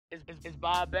It's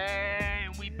Bobbbaaaay,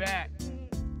 and we back.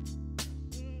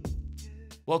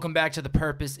 Welcome back to the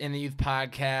Purpose in the Youth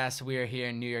podcast. We are here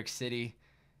in New York City.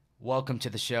 Welcome to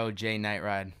the show, Jay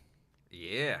NightRide.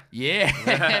 Yeah.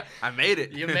 Yeah. I made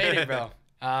it. You made it, bro.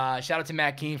 Shout out to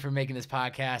Matt Keene for making this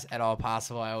podcast at all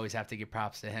possible. I always have to give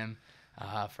props to him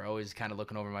for always kind of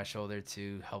looking over my shoulder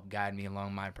to help guide me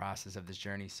along my process of this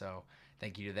journey. So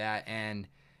thank you to that. And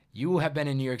you have been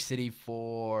in New York City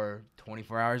for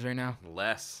 24 hours right now?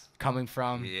 Less. Coming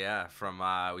from? Yeah,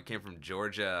 we came from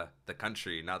Georgia, the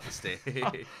country, not the state.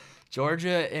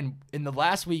 Georgia, and in the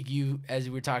last week, as we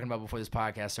were talking about before this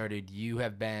podcast started, you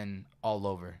have been all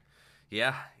over.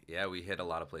 Yeah, we hit a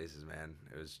lot of places, man.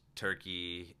 It was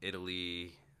Turkey,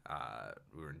 Italy.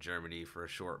 We were in Germany for a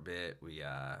short bit. We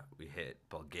hit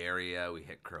Bulgaria. We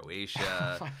hit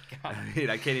Croatia. Oh my God. I mean,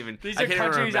 I can't even. These I are can't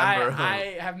countries even remember.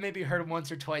 I have maybe heard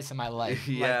once or twice in my life.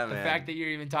 Yeah, The man. fact that you're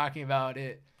even talking about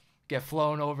it, get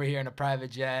flown over here in a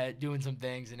private jet, doing some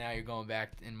things, and now you're going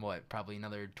back in probably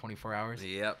another 24 hours?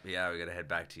 Yep. Yeah, we gotta head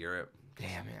back to Europe.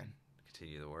 Damn, man.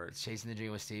 Continue the work. It's chasing the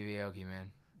dream with Stevie Aoki,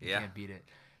 man. You Yeah. can't beat it.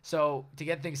 So to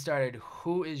get things started,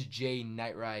 who is Jay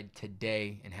NightRide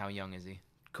today, and how young is he?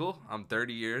 Cool. I'm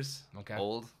 30 years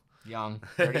old. Young.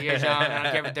 30 years young. I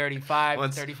don't care if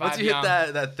 35, 35 once you young.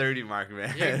 hit that 30 mark,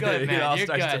 man, You're good, man. it all You're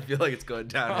starts to good. feel like it's going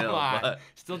downhill. Come on. But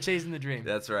Still chasing the dream.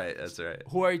 that's right.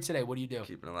 Who are you today? What do you do?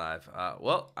 Keeping it alive.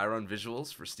 Well, I run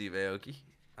visuals for Steve Aoki.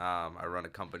 I run a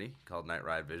company called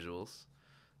NightRide Visuals,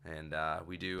 and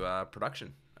we do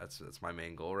production. That's my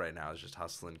main goal right now, is just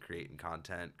hustling, creating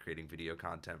content, creating video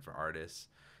content for artists,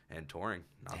 and touring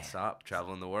nonstop,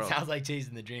 traveling the world. Sounds like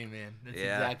chasing the dream, man. That's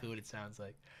Yeah. exactly what it sounds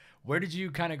like. Where did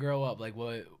you kind of grow up? Like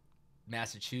what?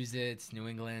 Massachusetts, New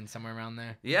England, somewhere around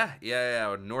there?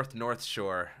 Yeah. North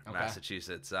Shore, Okay.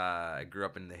 Massachusetts. I grew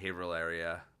up in the Haverhill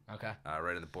area, Okay.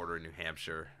 right on the border of New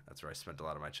Hampshire. That's where I spent a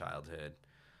lot of my childhood.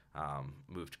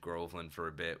 Moved to Groveland for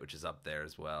a bit, which is up there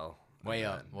as well. Way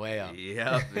up.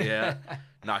 Yep, yeah.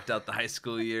 Knocked out the high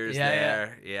school years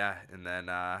there. Yeah. And then,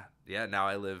 now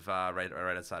I live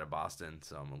right outside of Boston,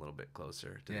 so I'm a little bit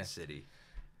closer to the city.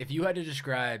 If you had to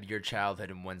describe your childhood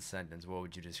in one sentence,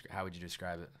 how would you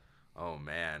describe it? Oh,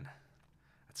 man.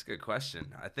 That's a good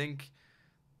question. I think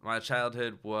my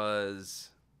childhood was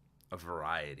a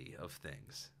variety of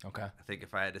things. Okay. I think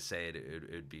if I had to say it,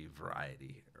 it would be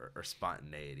variety or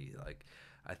spontaneity. Like,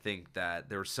 I think that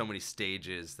there were so many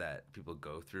stages that people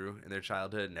go through in their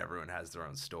childhood, and everyone has their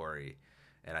own story.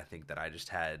 And I think that I just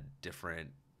had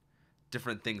different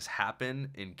things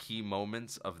happen in key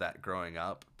moments of that growing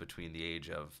up between the age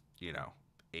of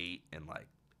 8 and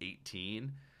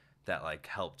 18 that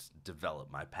helped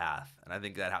develop my path. And I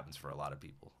think that happens for a lot of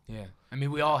people. Yeah. I mean,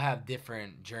 we all have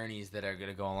different journeys that are going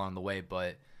to go along the way,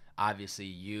 but obviously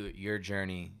your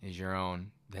journey is your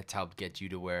own. That's helped get you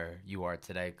to where you are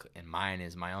today, and mine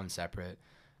is my own separate.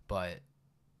 But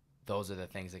those are the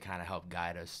things that kind of help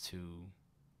guide us to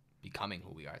becoming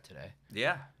who we are today.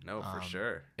 Yeah, no, for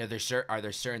sure. Are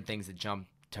there certain things that jump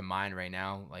to mind right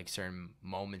now, like certain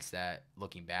moments that,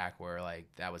 looking back, where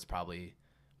that was probably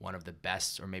one of the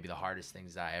best or maybe the hardest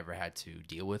things that I ever had to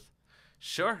deal with?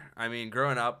 Sure. I mean,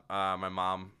 growing up, my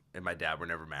mom and my dad were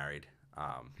never married.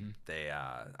 I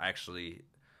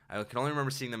can only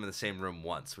remember seeing them in the same room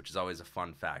once, which is always a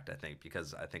fun fact, I think,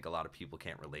 because I think a lot of people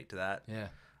can't relate to that. Yeah.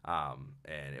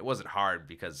 And it wasn't hard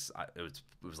because it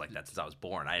was like that since I was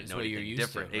born. I didn't know anything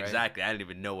different. To, right? Exactly. I didn't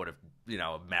even know what a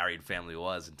married family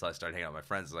was until I started hanging out with my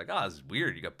friends. It's like, oh, this is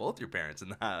weird. You got both your parents in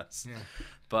the house. Yeah.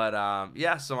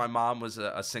 But so my mom was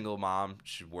a single mom.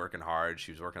 She was working hard.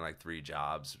 She was working 3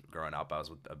 jobs. Growing up, I was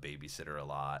with a babysitter a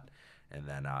lot. And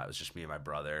then it was just me and my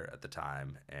brother at the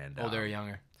time. And older or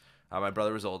younger? My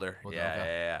brother was older. Yeah,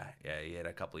 okay. yeah. He had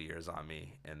a couple of years on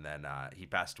me. And then he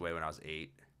passed away when I was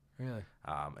 8. Really?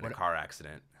 In a car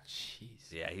accident.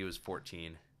 Jeez. Yeah, he was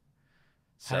 14.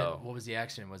 So what was the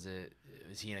accident? Was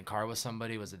he in a car with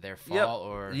somebody? Was it their fault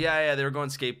or? Yeah. They were going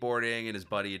skateboarding, and his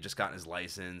buddy had just gotten his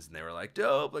license, and they were like,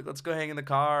 "Dope! Let's go hang in the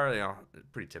car."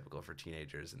 Pretty typical for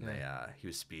teenagers. And he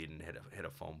was speeding, hit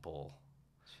a phone pole,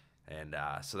 and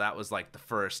so that was the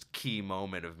first key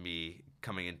moment of me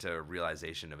coming into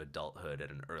realization of adulthood at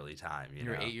an early time. You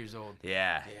were know? 8 years old.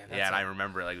 Yeah. And I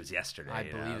remember it was yesterday. I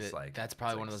believe it. That's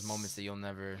probably one of those moments that you'll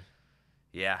never.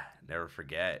 Yeah, never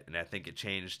forget. And I think it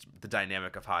changed the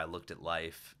dynamic of how I looked at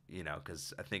life,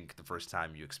 because I think the first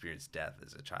time you experience death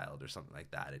as a child or something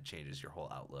like that, it changes your whole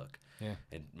outlook. Yeah.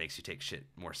 It makes you take shit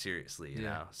more seriously, you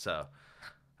know? So,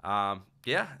 and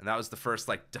that was the first,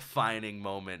 defining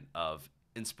moment of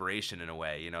inspiration in a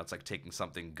way. It's like taking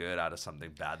something good out of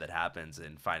something bad that happens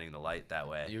and finding the light that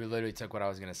way. You literally took what I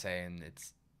was going to say, and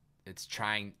it's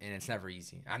trying, and it's never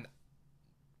easy. I'm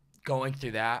going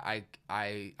through that.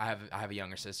 I have a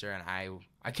younger sister, and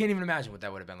I can't even imagine what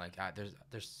that would have been like.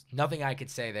 There's nothing I could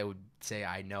say that would say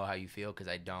I know how you feel, because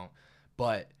I don't.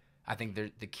 But I think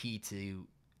the key to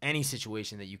any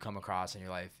situation that you come across in your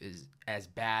life is, as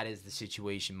bad as the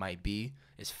situation might be,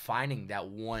 is finding that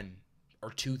one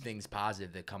or two things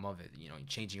positive that come of it. You know,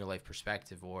 changing your life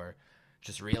perspective, or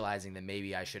just realizing that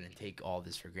maybe I shouldn't take all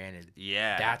this for granted.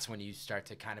 Yeah. That's when you start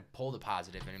to kind of pull the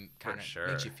positive, and it kind of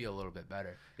makes you feel a little bit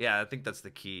better. Yeah, I think that's the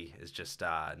key, is just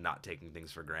not taking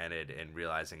things for granted and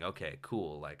realizing, okay,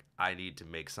 cool, like I need to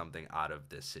make something out of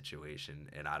this situation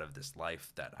and out of this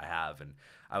life that I have. And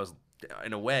I was,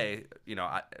 in a way, you know,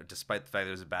 despite the fact that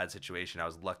it was a bad situation, I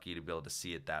was lucky to be able to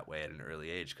see it that way at an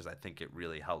early age, because I think it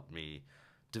really helped me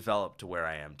develop to where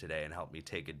I am today and helped me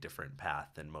take a different path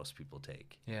than most people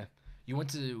take. Yeah. You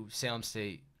went to Salem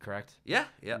State, correct? Yeah,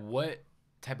 yeah. What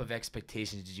type of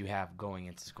expectations did you have going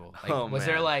into school? Like, Oh, was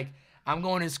there man. like, I'm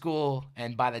going to school,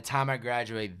 and by the time I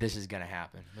graduate, this is going to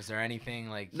happen? Was there anything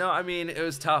like... No, I mean, it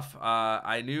was tough.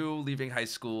 I knew leaving high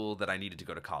school that I needed to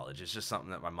go to college. It's just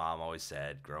something that my mom always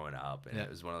said growing up. And Yeah. It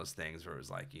was one of those things where it was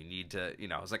like, you need to, you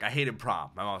know, it was like, I hated prom.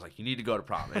 My mom was like, you need to go to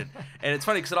prom. And it's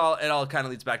funny because it all kind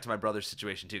of leads back to my brother's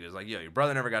situation too. Because like, yo, your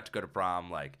brother never got to go to prom.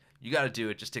 Like, you got to do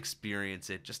it, just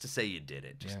experience it, just to say you did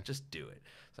it. Just do it.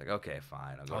 It's like, okay,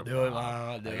 fine. I'll do it, prom. Mom.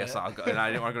 I'll do I guess it. I'll go. And I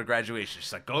didn't want to go to graduation.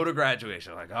 She's like, go to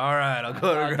graduation. I'm like, all right, I'll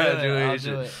go to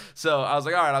graduation. I'll do it. So I was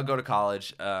like, all right, I'll go to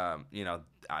college. You know,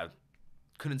 I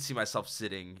couldn't see myself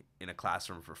sitting in a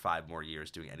classroom for 5 more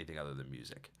years doing anything other than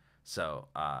music. So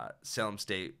Salem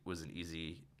State was an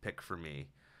easy pick for me.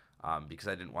 Because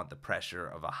I didn't want the pressure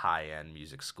of a high-end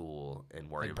music school and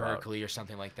worry like about Berkeley or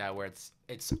something like that, where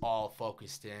it's all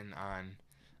focused in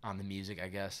on the music, I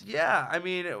guess. Yeah, I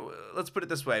mean, let's put it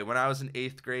this way. When I was in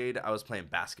 8th grade, I was playing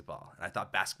basketball, and I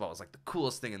thought basketball was like the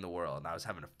coolest thing in the world, and I was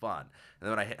having fun. And then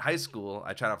when I hit high school,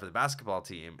 I tried out for the basketball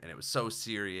team, and it was so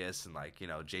serious, and like, you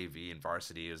know, JV and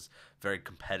varsity was very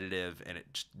competitive, and it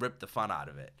just ripped the fun out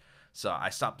of it. So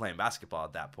I stopped playing basketball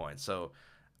at that point. So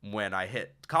when I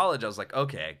hit college, I was like,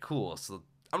 okay, cool. So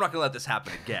I'm not going to let this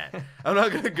happen again. I'm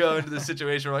not going to go into this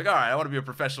situation where like, all right, I want to be a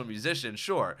professional musician,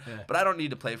 sure. Yeah. But I don't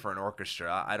need to play for an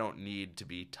orchestra. I don't need to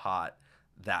be taught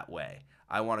that way.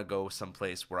 I want to go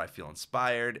someplace where I feel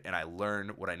inspired and I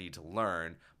learn what I need to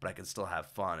learn, but I can still have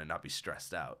fun and not be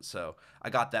stressed out. So I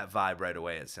got that vibe right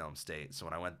away at Salem State. So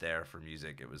when I went there for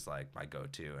music, it was like my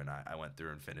go-to, and I went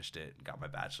through and finished it and got my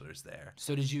bachelor's there.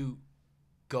 So did you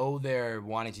go there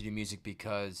wanting to do music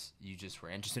because you just were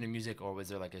interested in music, or was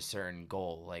there like a certain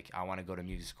goal, like I want to go to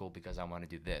music school because I want to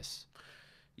do this?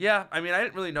 Yeah, I mean, I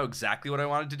didn't really know exactly what I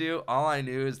wanted to do. All I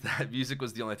knew is that music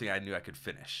was the only thing I knew I could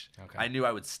finish. Okay. I knew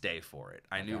I would stay for it.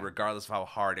 I knew regardless of how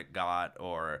hard it got,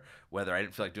 or whether I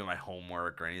didn't feel like doing my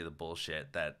homework or any of the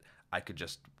bullshit, that I could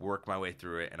just work my way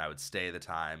through it, and I would stay the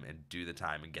time and do the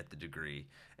time and get the degree.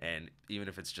 And even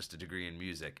if it's just a degree in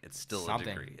music, it's still Something.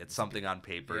 a degree. It's something on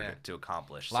paper to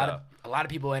accomplish. A lot of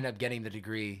people end up getting the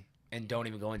degree and don't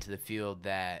even go into the field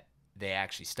that they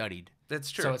actually studied.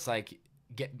 That's true. So it's like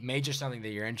major something that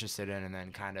you're interested in, and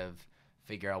then kind of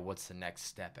figure out what's the next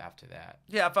step after that.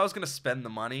 Yeah, if I was going to spend the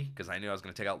money, because I knew I was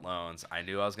going to take out loans, I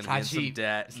knew I was going to be in some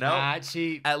debt. It's not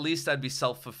cheap. At least I'd be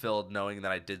self-fulfilled knowing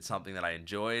that I did something that I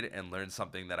enjoyed and learned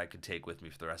something that I could take with me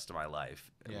for the rest of my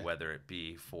life, whether it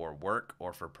be for work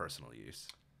or for personal use.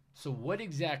 So what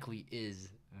exactly is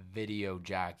video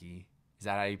jockey? Is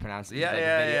that how you pronounce it?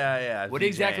 Yeah. What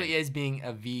exactly is being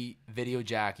a video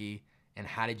jockey, and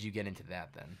how did you get into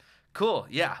that then? Cool.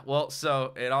 Yeah. Well,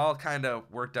 so it all kind of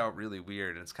worked out really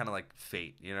weird, and it's kind of like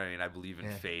fate. You know what I mean? I believe in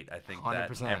fate. I think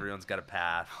 100%. that everyone's got a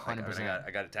path. 100%.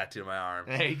 I got a tattoo on my arm.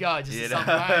 There you go. Just You something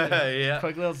know? behind it. Yeah.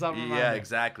 Quick little something behind Yeah, it.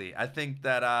 exactly. I think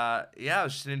that, it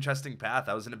was just an interesting path.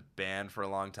 I was in a band for a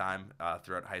long time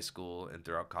throughout high school and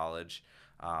throughout college.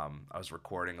 I was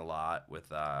recording a lot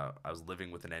with, I was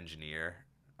living with an engineer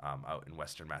out in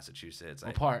Western Massachusetts.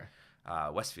 What part?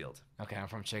 Westfield. Okay, I'm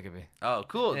from Chicopee. Oh,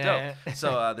 cool. Yeah. Dope.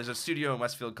 So there's a studio in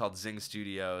Westfield called Zing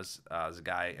Studios. There's a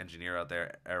guy, engineer out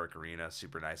there, Eric Arena,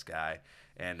 super nice guy.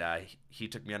 And he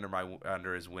took me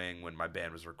under his wing when my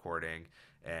band was recording.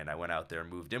 And I went out there,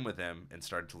 moved in with him, and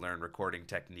started to learn recording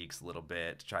techniques a little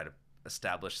bit to try to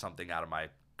establish something out of my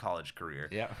college career.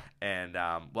 Yeah. And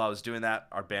while I was doing that,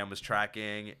 our band was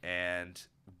tracking and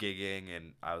gigging,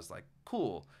 and I was like,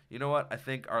 cool, you know what, I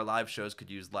think our live shows could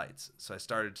use lights. So I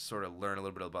started to sort of learn a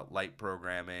little bit about light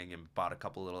programming and bought a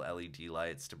couple little LED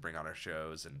lights to bring on our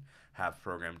shows and have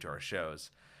programmed to our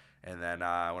shows. And then when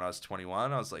I was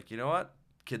 21, I was like, you know what,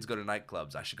 kids go to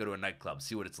nightclubs. I should go to a nightclub,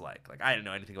 see what it's like. Like, I didn't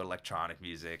know anything about electronic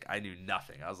music. I knew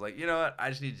nothing. I was like, you know what? I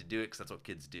just need to do it because that's what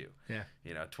kids do. Yeah.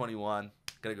 21,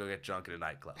 gotta go get drunk at a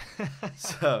nightclub.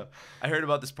 So I heard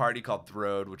about this party called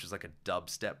Throde, which was like a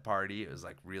dubstep party. It was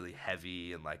like really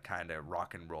heavy and like kind of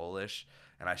rock and roll-ish.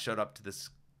 And I showed up to this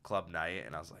club night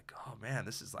and I was like, oh man,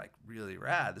 this is like really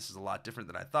rad. This is a lot different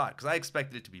than I thought, because I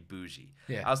expected it to be bougie.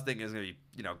 Yeah. I was thinking it was gonna be,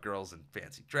 girls in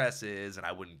fancy dresses and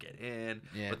I wouldn't get in.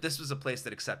 Yeah. But this was a place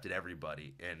that accepted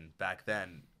everybody, and back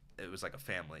then it was like a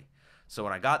family. So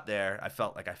when I got there, I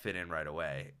felt like I fit in right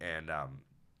away. And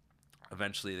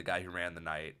eventually the guy who ran the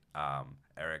night,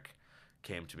 Eric,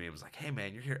 came to me and was like, hey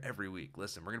man, you're here every week.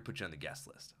 Listen, we're gonna put you on the guest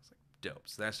list. I was like, dope.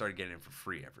 So then I started getting in for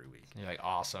free every week. You're like,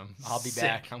 awesome. I'll be Sick.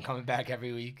 back. I'm coming back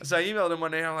every week. So I emailed him one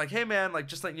day and I'm like, hey man, like,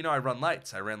 just letting you know I run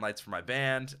lights. I ran lights for my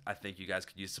band. I think you guys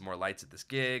could use some more lights at this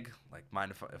gig. Like,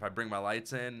 mind if I bring my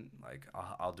lights in? Like,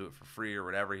 I'll do it for free or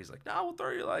whatever. He's like, no, we'll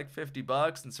throw you like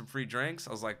 $50 and some free drinks.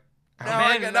 I was like, no,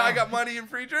 I got money and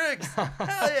free drinks. Hell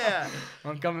yeah.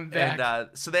 I'm coming back. And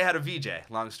so they had a VJ.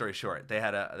 Long story short, they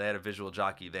had a visual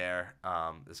jockey there.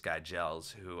 This guy Gels,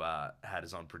 who had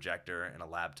his own projector and a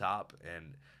laptop,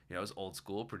 and it was old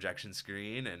school projection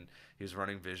screen, and he was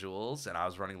running visuals and I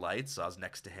was running lights. So I was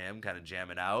next to him, kind of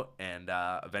jamming out. And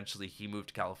eventually he moved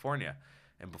to California.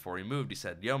 And before he moved, he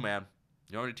said, yo man,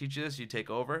 you want me to teach you this? You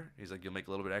take over. He's like, you'll make a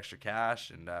little bit extra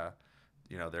cash, and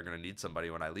they're going to need somebody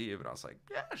when I leave. And I was like,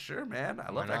 yeah, sure, man.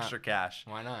 I love extra cash.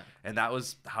 Why not? And that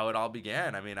was how it all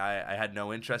began. I mean, I had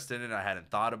no interest in it. I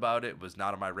hadn't thought about it. It was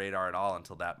not on my radar at all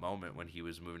until that moment when he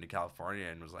was moving to California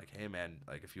and was like, hey, man,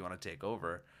 like, if you want to take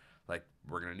over, like,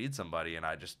 we're going to need somebody. And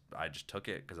I just took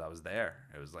it because I was there.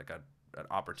 It was like an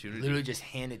opportunity. Literally just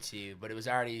handed to you, but it was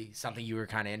already something you were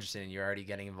kind of interested in. You're already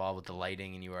getting involved with the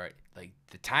lighting, and you were like,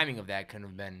 the timing of that couldn't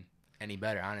have been any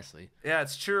better, honestly. Yeah,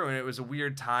 it's true. And it was a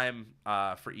weird time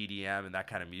for EDM and that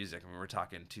kind of music. I mean, we're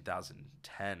talking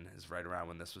 2010 is right around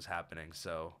when this was happening.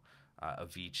 So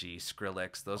Avicii,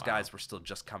 Skrillex, those guys were still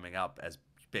just coming up as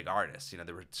big artists.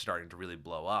 They were starting to really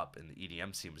blow up, and the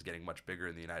EDM scene was getting much bigger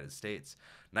in the United States.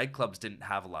 Nightclubs didn't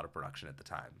have a lot of production at the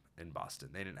time in Boston.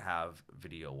 They didn't have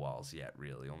video walls yet,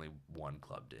 really. Only one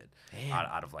club did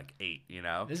out of like 8,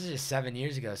 This is just 7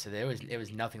 years ago, so it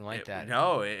was nothing like that.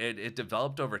 No, it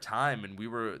developed over time, and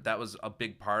that was a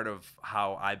big part of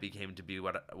how I became to be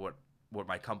what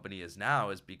my company is now,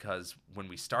 is because when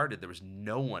we started, there was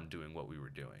no one doing what we were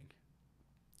doing.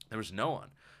 There was no one.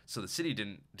 So the city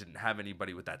didn't have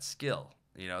anybody with that skill.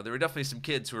 There were definitely some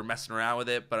kids who were messing around with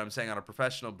it, but I'm saying on a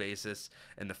professional basis,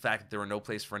 and the fact that there were no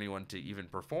place for anyone to even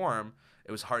perform,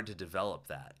 it was hard to develop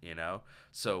that,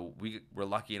 So we were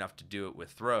lucky enough to do it with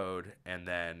Throde, and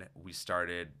then we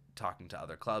started talking to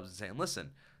other clubs and saying,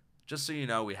 listen, just so you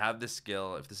know, we have this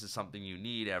skill. If this is something you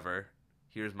need ever,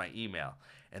 here's my email.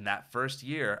 And that first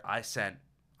year, I sent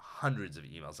hundreds of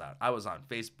emails out. I was on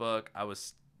Facebook. I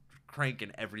was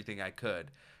cranking everything I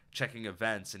could, checking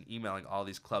events and emailing all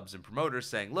these clubs and promoters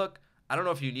saying, look, I don't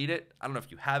know if you need it. I don't know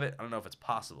if you have it. I don't know if it's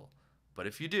possible. But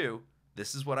if you do,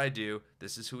 this is what I do.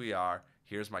 This is who we are.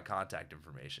 Here's my contact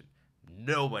information.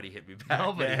 Nobody hit me back.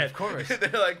 Nobody, man. of course. They're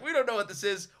like, we don't know what this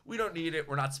is. We don't need it.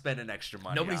 We're not spending extra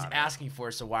money. Nobody's on asking for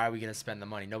it, so why are we going to spend the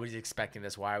money? Nobody's expecting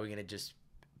this. Why are we going to just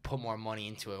put more money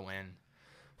into it when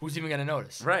who's even going to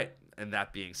notice? Right. And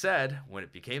that being said, when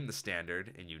it became the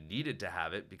standard and you needed to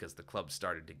have it because the clubs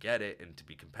started to get it, and to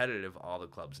be competitive, all the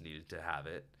clubs needed to have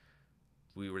it,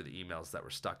 we were the emails that were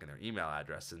stuck in their email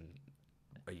address. And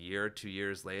a year, 2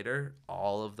 years later,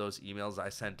 all of those emails I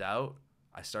sent out,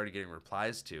 I started getting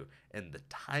replies to, and the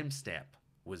timestamp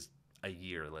was a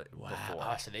year before.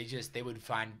 Oh, so they would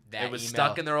find that it was email.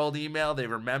 Stuck in their old email. They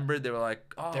remembered. They were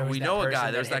like, oh, we know a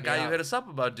guy. There's that guy who hit us up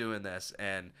about doing this.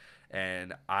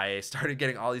 And I started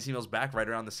getting all these emails back right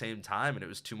around the same time, and it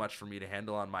was too much for me to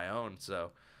handle on my own.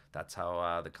 So that's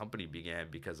how the company began,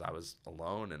 because I was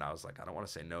alone, and I was like, I don't want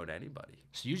to say no to anybody.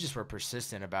 So you just were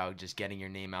persistent about just getting your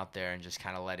name out there and just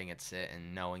kind of letting it sit,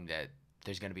 and knowing that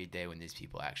there's going to be a day when these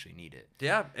people actually need it.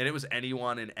 Yeah, and it was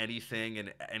anyone and anything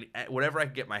and whatever I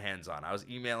could get my hands on. I was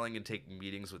emailing and taking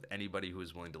meetings with anybody who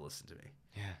was willing to listen to me.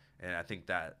 Yeah. And I think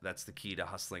that's the key to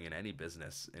hustling in any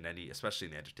business, especially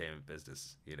in the entertainment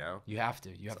business, You have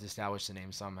to. You have to establish the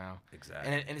name somehow.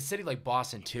 Exactly. And in a city like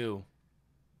Boston, too,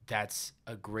 that's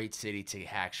a great city to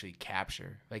actually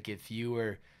capture. Like, if you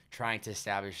were trying to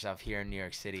establish yourself here in New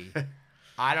York City,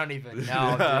 I don't even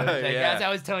know, dude. Like, Yeah. As I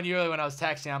was telling you earlier when I was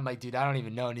texting, I'm like, dude, I don't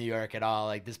even know New York at all.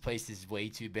 Like, this place is way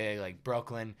too big. Like,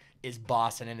 Brooklyn is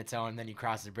Boston in its own. And then you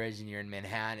cross the bridge and you're in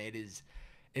Manhattan. It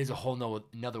is a whole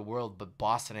another world. But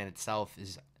Boston in itself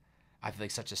is, I feel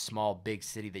like, such a small, big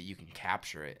city that you can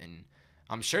capture it. And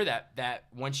I'm sure that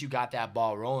once you got that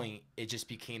ball rolling, it just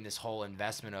became this whole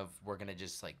investment of we're gonna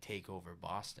just like take over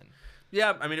Boston.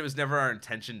 Yeah, I mean, it was never our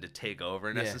intention to take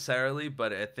over necessarily,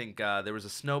 but I think there was a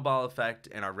snowball effect,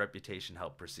 and our reputation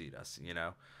helped precede us. You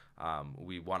know,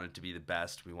 we wanted to be the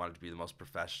best. We wanted to be the most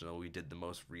professional. We did the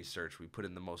most research. We put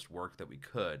in the most work that we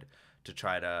could to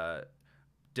try to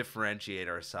differentiate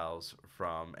ourselves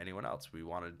from anyone else. We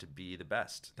wanted to be the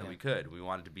best that we could. We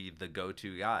wanted to be the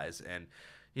go-to guys, and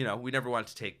you know, we never wanted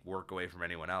to take work away from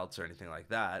anyone else or anything like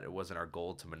that. It wasn't our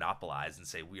goal to monopolize and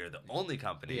say we are the only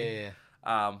company.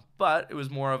 But it was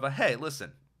more of a, hey,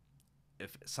 listen,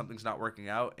 if something's not working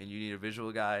out and you need a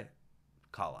visual guy,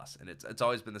 call us. And it's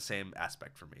always been the same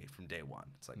aspect for me from day one.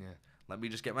 It's like, let me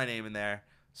just get my name in there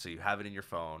so you have it in your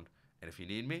phone. And if you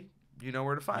need me, you know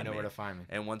where to find me. You know where to find me.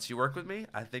 And once you work with me,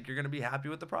 I think you're going to be happy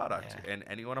with the product and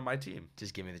anyone on my team.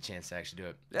 Just give me the chance to actually do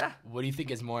it. Yeah. What do you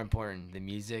think is more important, the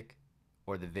music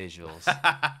or the visuals?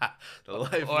 The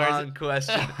lifelong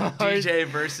question. DJ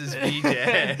versus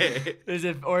VJ. Is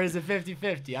it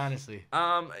 50-50, honestly?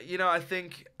 You know, I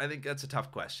think that's a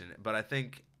tough question, but I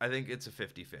think it's a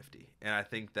 50-50. And I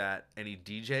think that any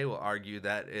DJ will argue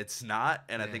that it's not,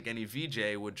 and I think any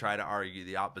VJ would try to argue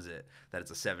the opposite, that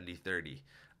it's a 70-30.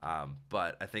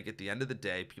 But I think at the end of the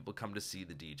day, people come to see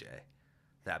the DJ.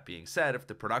 That being said, if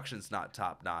the production's not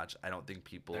top notch, I don't think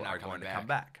people are going to come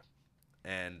back.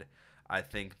 And I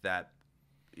think that,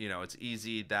 you know, it's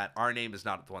easy that our name is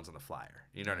not the ones on the flyer.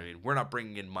 You know what I mean? We're not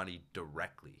bringing in money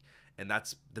directly. And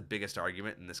that's the biggest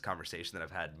argument in this conversation that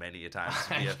I've had many a times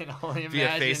via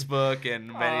Facebook and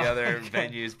many other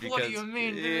venues. Because, what do you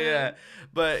mean, man? Yeah.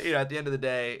 But, you know, at the end of the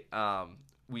day,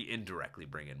 we indirectly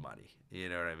bring in money. You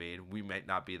know what I mean? We might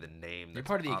not be the name that's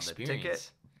part of the on experience. the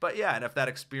ticket. But, yeah, and if that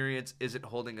experience isn't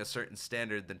holding a certain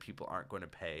standard, then people aren't going to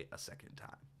pay a second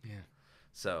time. Yeah.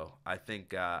 So I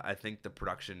think the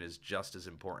production is just as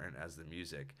important as the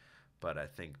music, but I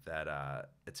think that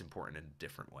it's important in a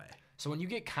different way. So when you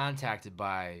get contacted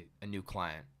by a new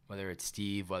client, whether it's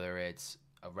Steve, whether it's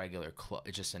a regular club,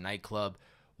 it's just a nightclub,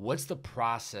 what's the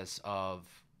process of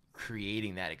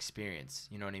creating that experience?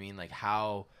 You know what I mean? Like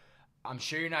how, I'm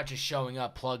sure you're not just showing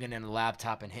up, plugging in a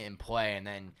laptop and hitting play, and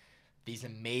then these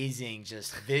amazing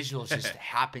just visuals just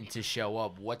happen to show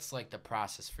up. What's like the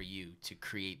process for you to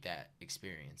create that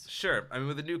experience? Sure. I mean,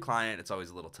 with a new client, it's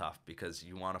always a little tough because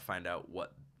you want to find out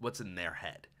what's in their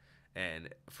head. And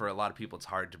for a lot of people, it's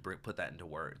hard to put that into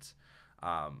words.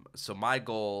 So my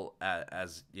goal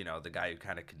as, you know, the guy who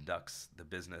kind of conducts the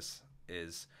business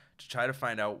is to try to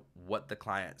find out what the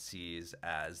client sees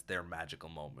as their magical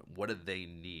moment. What do they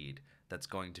need that's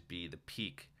going to be the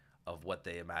peak of what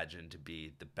they imagine to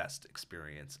be the best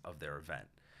experience of their event.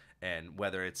 And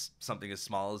whether it's something as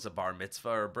small as a bar mitzvah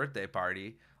or a birthday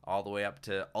party, all the way up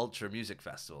to ultra music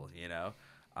festival, you know,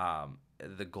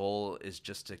 the goal is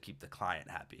just to keep the client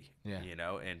happy, you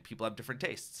know, and people have different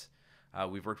tastes.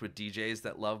 We've worked with DJs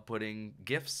that love putting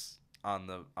GIFs on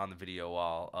the video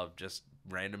wall of just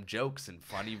random jokes and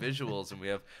funny visuals, and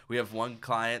we have one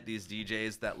client, these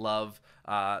DJs that love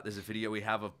there's a video we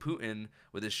have of Putin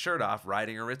with his shirt off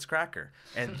riding a Ritz cracker,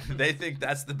 and they think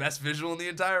that's the best visual in the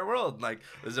entire world. Like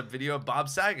there's a video of Bob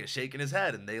Saget shaking his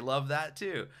head, and they love that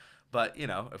too. But, you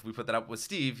know, if we put that up with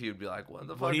Steve, he would be like, what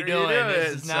the fuck are you doing?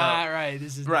 This is not right.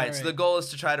 This is right. Not So right. the goal is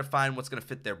to try to find what's going to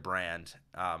fit their brand.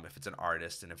 If it's an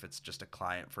artist and if it's just a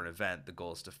client for an event, the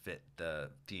goal is to fit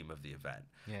the theme of the event.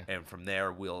 Yeah. And from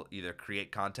there, we'll either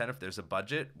create content if there's a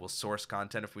budget, we'll source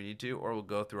content if we need to, or we'll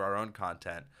go through our own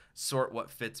content, sort what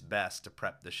fits best to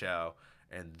prep the show,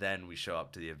 and then we show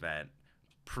up to the event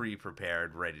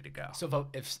pre-prepared, ready to go. So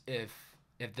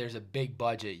if there's a big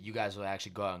budget, you guys will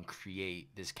actually go out and create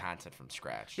this content from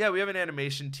scratch. Yeah, we have an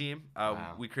animation team.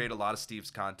 Wow. We create a lot of Steve's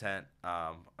content.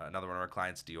 Another one of our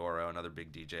clients, Dioro, another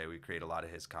big DJ, we create a lot of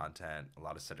his content, a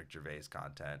lot of Cedric Gervais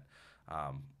content.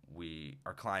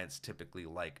 Our clients typically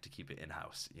like to keep it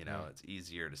in-house. You know, It's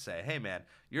easier to say, hey, man,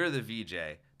 you're the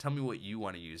VJ. Tell me what you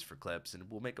want to use for clips, and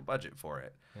we'll make a budget for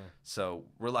it. Yeah. So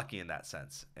we're lucky in that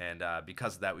sense. And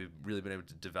because of that, we've really been able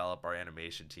to develop our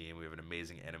animation team. We have an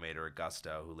amazing animator,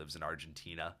 Augusto, who lives in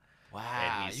Argentina.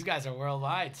 Wow, you guys are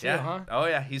worldwide too, huh? Oh,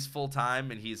 yeah. He's full-time,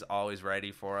 and he's always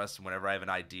ready for us. Whenever I have an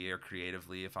idea or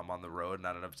creatively, if I'm on the road and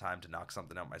not enough time to knock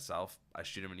something out myself, I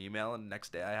shoot him an email, and the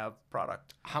next day I have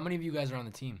product. How many of you guys are on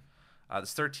the team?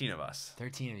 There's 13 of us.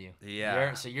 13 of you.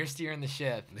 Yeah. So you're steering the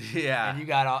ship. Yeah. And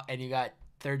you got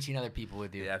 13 other people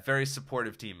with you. Yeah, very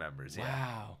supportive team members. Yeah.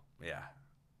 Wow. Yeah.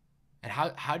 And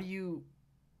how do you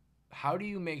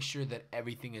make sure that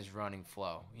everything is running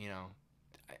flow? You know,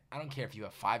 I don't care if you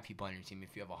have 5 people on your team.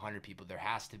 If you have 100 people, there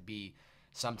has to be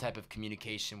some type of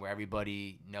communication where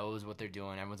everybody knows what they're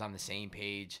doing, everyone's on the same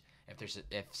page.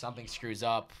 If something screws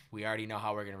up, we already know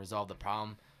how we're going to resolve the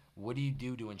problem. What do you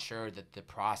do to ensure that the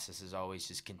process is always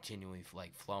just continually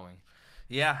like flowing?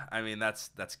 Yeah, I mean that's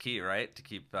key, right? To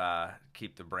keep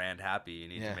the brand happy, you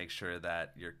need to make sure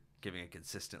that you're giving a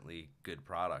consistently good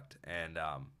product. And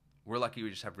we're lucky we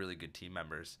just have really good team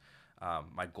members.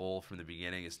 My goal from the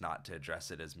beginning is not to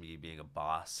address it as me being a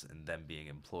boss and them being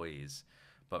employees,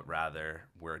 but rather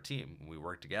we're a team. We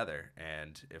work together,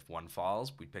 and if one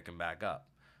falls, we pick them back up.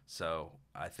 So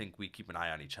I think we keep an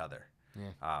eye on each other.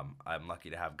 Yeah. I'm lucky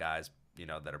to have guys,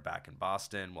 that are back in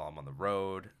Boston while I'm on the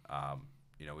road.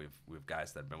 We've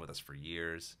guys that have been with us for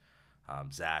years.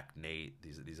 Zach, Nate,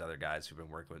 these other guys who've been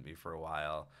working with me for a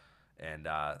while, and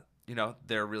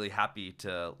they're really happy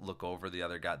to look over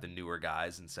the newer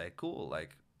guys and say, cool, like,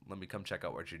 let me come check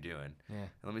out what you're doing. Yeah.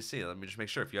 And let me see. Let me just make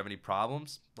sure if you have any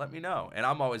problems, let me know. And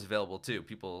I'm always available too.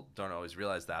 People don't always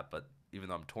realize that, but even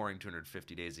though I'm touring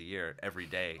 250 days a year, every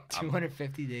day.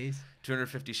 250 days?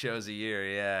 250 shows a year,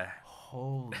 yeah.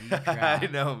 Holy crap. I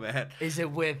know, man. Is it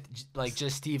with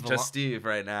just Steve? Just Steve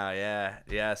right now, yeah.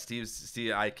 Yeah, Steve,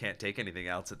 I can't take anything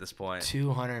else at this point.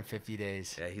 250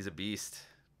 days. Yeah, he's a beast.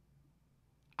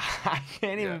 I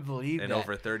can't even believe that. In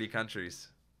over 30 countries.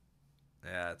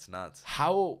 Yeah, it's nuts.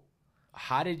 How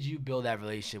did you build that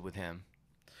relationship with him?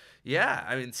 Yeah,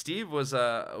 I mean, Steve was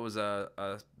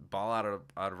a ball out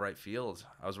of right field.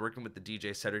 I was working with the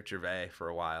DJ Cedric Gervais for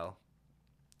a while,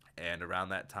 and around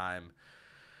that time,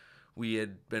 we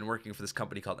had been working for this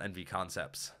company called NV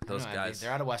Concepts. Those guys,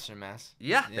 they're out of Western Mass.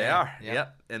 Yeah, they are.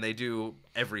 Yep, and they do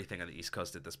everything on the East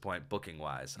Coast at this point, booking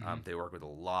wise. Mm-hmm. They work with a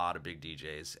lot of big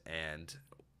DJs, and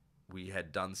we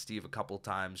had done Steve a couple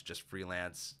times, just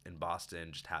freelance in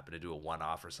Boston. Just happened to do a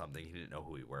one-off or something. He didn't know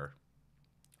who we were,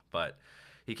 but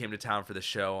he came to town for the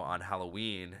show on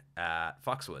Halloween at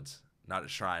Foxwoods, not at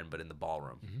Shrine, but in the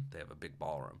ballroom. Mm-hmm. They have a big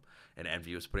ballroom. And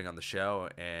Envy was putting on the show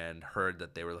and heard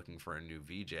that they were looking for a new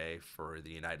VJ for the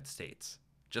United States,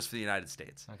 just for the United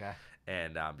States. Okay.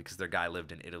 And because their guy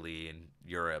lived in Italy and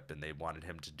Europe, and they wanted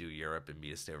him to do Europe and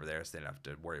me to stay over there, so they didn't have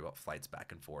to worry about flights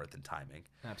back and forth and timing.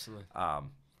 Absolutely.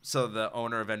 So the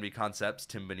owner of Envy Concepts,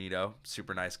 Tim Benito,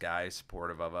 super nice guy,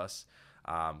 supportive of us,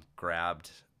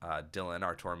 grabbed Dylan,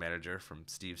 our tour manager from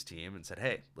Steve's team, and said,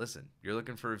 hey, listen, you're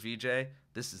looking for a VJ?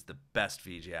 This is the best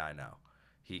VJ I know.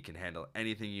 He can handle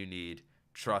anything you need.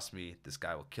 Trust me, this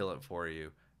guy will kill it for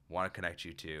you. Want to connect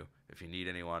you to. If you need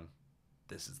anyone,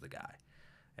 this is the guy.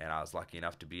 And I was lucky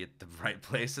enough to be at the right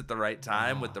place at the right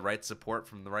time with the right support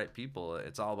from the right people.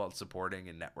 It's all about supporting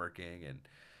and networking. And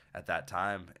at that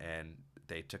time, and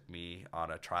they took me on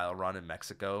a trial run in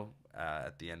Mexico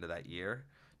at the end of that year.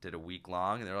 Did a week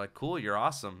long, and they were like, cool, you're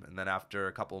awesome. And then after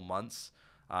a couple of months,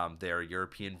 their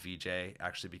European VJ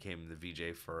actually became the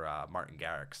VJ for Martin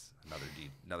Garrix,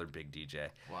 another big DJ.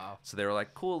 Wow. So they were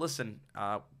like, cool, listen,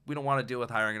 we don't want to deal with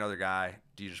hiring another guy.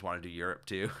 Do you just want to do Europe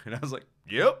too? And I was like,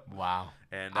 yep. Wow.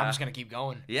 And I'm just going to keep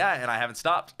going. Yeah, and I haven't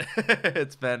stopped.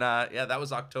 It's been, that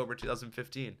was October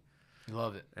 2015. You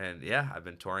love it. And yeah, I've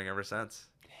been touring ever since.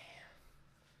 Damn.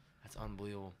 That's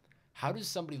unbelievable. How does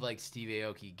somebody like Steve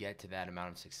Aoki get to that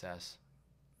amount of success?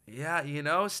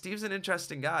 Yeah, Steve's an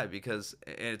interesting guy because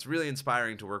it's really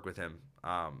inspiring to work with him.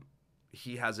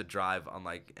 He has a drive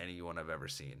unlike anyone I've ever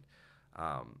seen.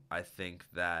 I think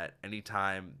that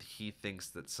anytime he thinks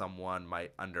that someone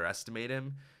might underestimate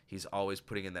him, he's always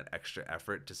putting in that extra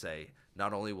effort to say,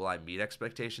 not only will I meet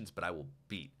expectations, but I will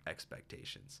beat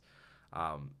expectations.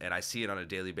 And I see it on a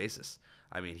daily basis.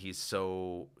 I mean, he's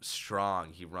so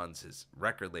strong. He runs his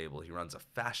record label. He runs a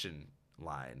fashion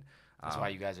line. That's why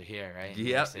you guys are here, right?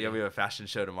 Yeah, we have a fashion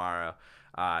show tomorrow.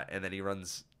 And then he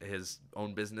runs his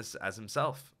own business as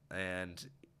himself. And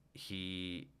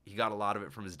he got a lot of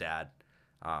it from his dad.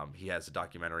 He has a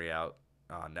documentary out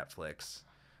on Netflix.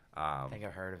 I think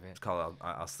I've heard of it. It's called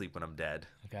I'll Sleep When I'm Dead.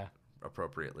 Okay.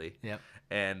 Appropriately. Yep.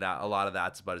 And a lot of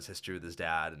that's about his history with his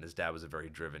dad. And his dad was a very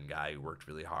driven guy who worked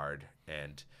really hard.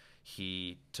 And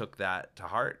he took that to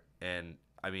heart. And,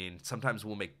 I mean, sometimes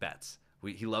we'll make bets.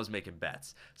 He loves making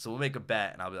bets. So we'll make a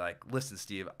bet, and I'll be like, listen,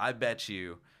 Steve, I bet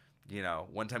you,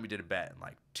 one time we did a bet in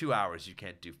like 2 hours, you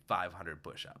can't do 500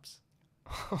 push-ups.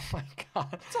 Oh, my God.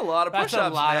 That's a lot of push-ups,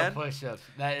 man. That's a lot of push-ups.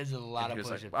 That is a lot of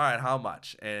push-ups. Like, all right, how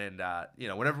much? And,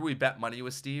 whenever we bet money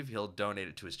with Steve, he'll donate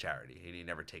it to his charity. He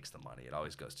never takes the money. It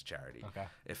always goes to charity. Okay.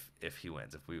 If he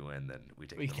wins. If we win, then we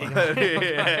take the money.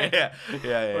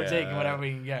 Yeah. We're taking whatever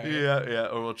we can get. Right? Yeah.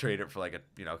 Or we'll trade it for like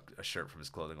a shirt from his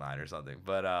clothing line or something.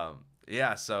 But,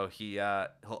 so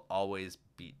he'll always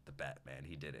beat the bet, man.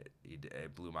 He did it.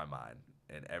 It blew my mind.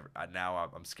 And now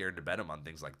I'm scared to bet him on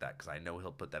things like that because I know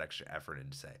he'll put that extra effort in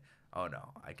to say, oh no,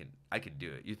 I can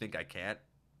do it. You think I can't?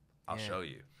 I'll show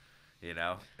you. You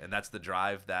know, and that's the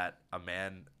drive that a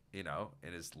man, you know,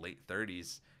 in his late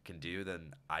 30s can do.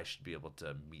 Then I should be able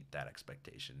to meet that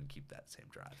expectation and keep that same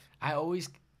drive.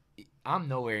 I'm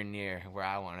nowhere near where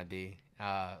I want to be,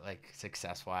 like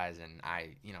success wise, and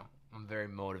I'm very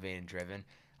motivated and driven.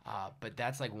 But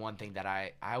that's like one thing that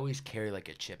I always carry like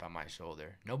a chip on my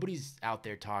shoulder. Nobody's out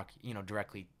there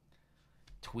directly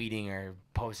tweeting or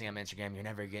posting on Instagram.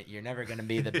 You're never gonna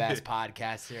be the best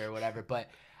podcaster or whatever.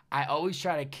 But I always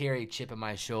try to carry a chip on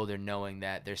my shoulder, knowing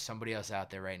that there's somebody else out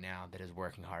there right now that is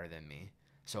working harder than me.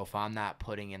 So if I'm not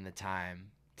putting in the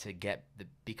time to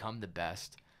become the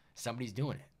best, somebody's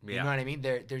doing it. You know what I mean?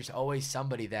 There's always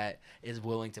somebody that is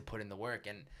willing to put in the work.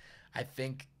 And I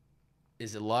think,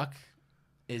 is it luck?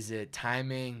 Is it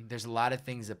timing? There's a lot of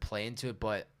things that play into it,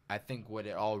 but I think what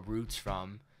it all roots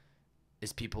from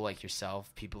is people like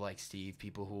yourself, people like Steve,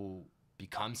 people who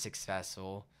become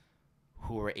successful,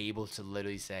 who are able to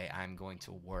literally say, I'm going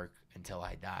to work until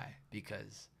I die.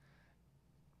 Because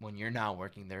when you're not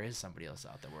working, there is somebody else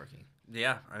out there working.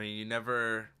 Yeah, I mean, you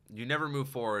never move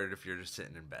forward if you're just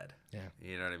sitting in bed. Yeah.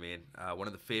 You know what I mean? One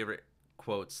of the favorite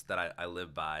quotes that I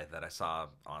live by that I saw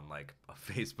on like a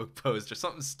Facebook post or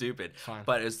something stupid. Fine.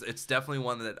 But it's definitely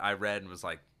one that I read and was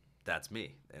like, that's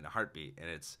me in a heartbeat. And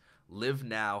it's, live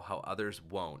now how others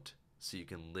won't so you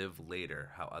can live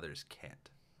later how others can't.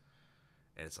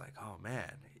 And it's like, oh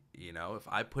man, you know, if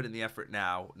I put in the effort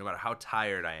now, no matter how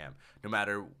tired I am, no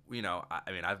matter, you know,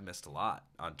 I mean, I've missed a lot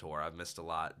on tour. I've missed a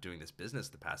lot doing this business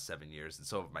the past 7 years. And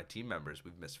so have my team members.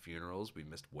 We've missed funerals. We've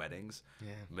missed weddings.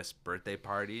 Yeah. Missed birthday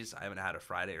parties. I haven't had a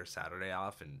Friday or Saturday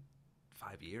off in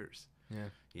 5 years. Yeah.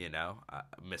 You know, I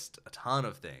missed a ton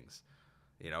of things.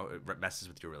 You know, it messes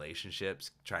with your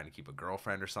relationships. Trying to keep a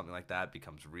girlfriend or something like that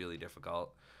becomes really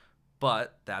difficult.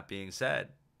 But that being said,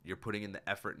 you're putting in the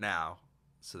effort now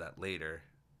so that later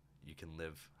you can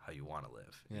live how you want to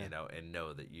live, you know, and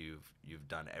know that you've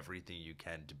done everything you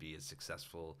can to be as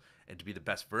successful and to be the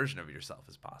best version of yourself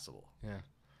as possible. Yeah.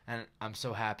 And I'm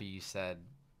so happy you said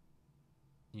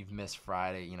you've missed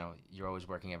Friday. You know, you're always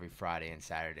working every Friday and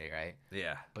Saturday, right?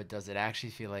 Yeah. But does it actually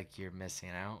feel like you're missing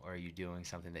out, or are you doing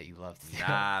something that you love to do?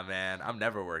 Nah, man, I'm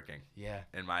never working. Yeah.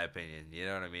 In my opinion, you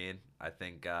know what I mean? I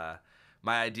think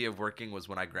my idea of working was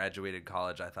when I graduated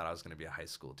college, I thought I was going to be a high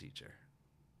school teacher.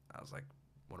 I was like,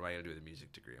 what am I going to do with a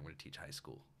music degree? I'm going to teach high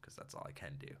school because that's all I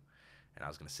can do. And I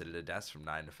was going to sit at a desk from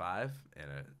 9 to 5 in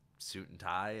a suit and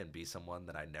tie and be someone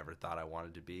that I never thought I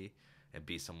wanted to be and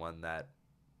be someone that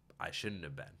I shouldn't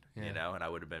have been, you know, and I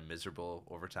would have been miserable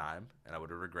over time and I would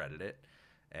have regretted it.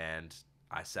 And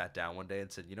I sat down one day and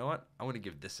said, you know what? I want to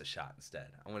give this a shot instead.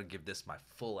 I want to give this my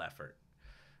full effort.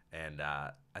 And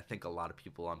I think a lot of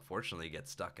people, unfortunately, get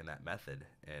stuck in that method.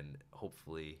 And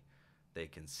hopefully they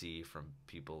can see from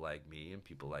people like me and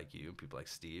people like you and people like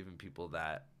Steve and people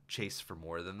that chase for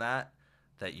more than that,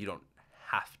 that you don't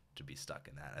have to be stuck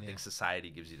in that. I think society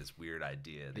gives you this weird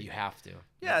idea that you have to.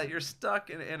 Yeah, you're stuck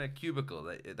in a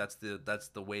cubicle. That's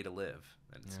the way to live.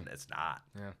 And it's not.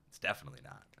 Yeah. It's definitely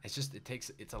not. It's just,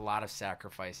 it's a lot of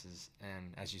sacrifices.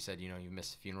 And as you said, you know, you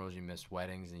missed funerals, you missed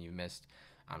weddings, and you missed,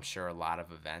 I'm sure, a lot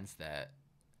of events that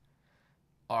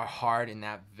are hard in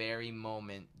that very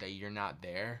moment that you're not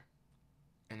there.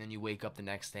 And then you wake up the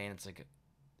next day and it's like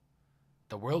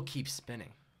the world keeps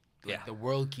spinning. Like, the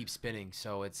world keeps spinning.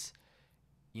 So it's,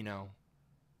 you know,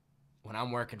 when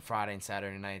I'm working Friday and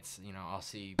Saturday nights, you know, I'll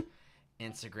see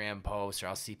Instagram posts or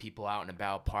I'll see people out and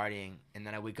about partying. And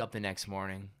then I wake up the next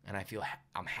morning and I feel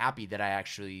I'm happy that I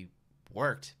actually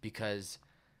worked, because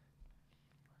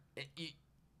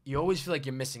you always feel like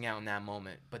you're missing out in that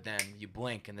moment. But then you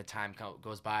blink and the time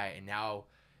goes by, and now,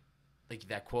 like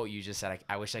that quote you just said,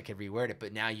 I wish I could reword it,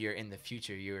 but now you're in the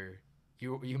future.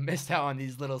 You missed out on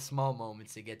these little small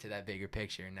moments to get to that bigger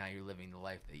picture, and now you're living the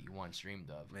life that you once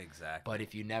dreamed of. Exactly. But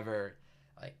if you never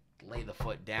like lay the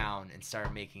foot down and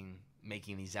start making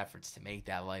these efforts to make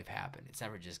that life happen, it's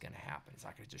never just gonna happen. It's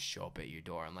not gonna just show up at your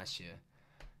door unless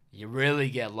you really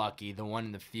get lucky, the one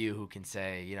in the few who can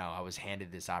say, you know, I was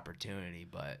handed this opportunity.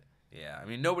 But yeah, I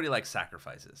mean, nobody likes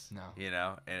sacrifices. No. You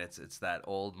know, and it's that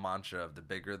old mantra of the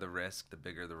bigger the risk, the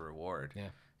bigger the reward. Yeah.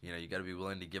 You know, you got to be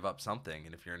willing to give up something,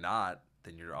 and if you're not,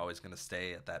 then you're always going to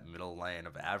stay at that middle lane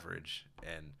of average.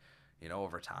 And, you know,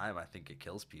 over time, I think it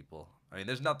kills people. I mean,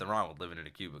 there's nothing wrong with living in a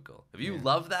cubicle. If you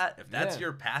love that, if that's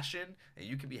your passion, and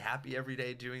you can be happy every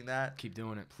day doing that, keep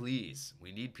doing it. Please,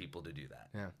 we need people to do that.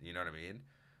 Yeah. You know what I mean?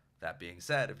 That being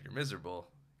said, if you're miserable,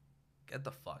 get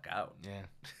the fuck out.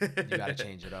 Yeah. You got to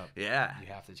change it up. Yeah. You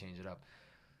have to change it up.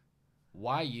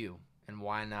 Why you? And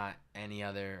why not any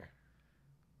other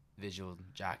visual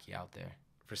jockey out there?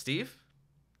 For Steve?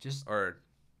 Just Or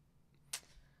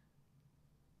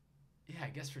yeah, I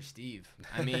guess for Steve.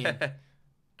 I mean,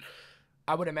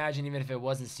 I would imagine even if it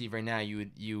wasn't Steve right now, you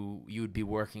would be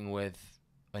working with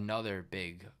another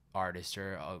big artist,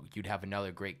 or you'd have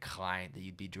another great client that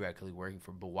you'd be directly working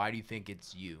for. But why do you think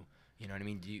it's you? You know what I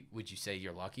mean? Would you say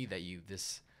you're lucky that you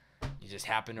just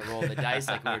happen to roll the dice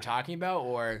like we were talking about,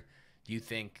 or do you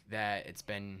think that it's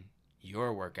been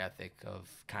your work ethic of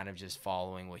kind of just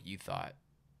following what you thought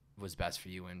was best for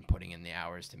you and putting in the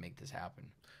hours to make this happen?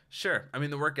 Sure. I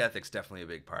mean, the work ethic's definitely a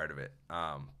big part of it.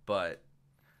 But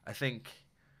I think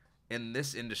in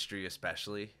this industry,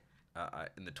 especially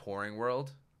in the touring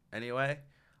world, anyway,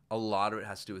 a lot of it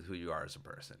has to do with who you are as a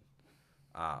person.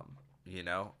 You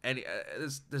know,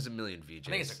 there's a million VJs.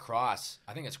 I think it's across.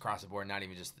 I think it's across the board, not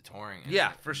even just the touring.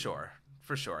 Yeah, for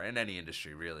sure, in any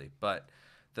industry, really. But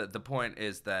the point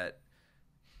is that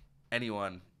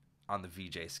anyone on the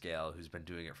VJ scale who's been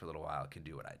doing it for a little while can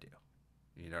do what I do.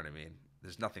 You know what I mean?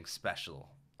 There's nothing special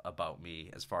about me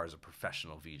as far as a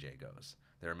professional VJ goes.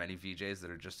 There are many VJs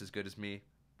that are just as good as me.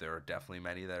 There are definitely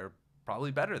many that are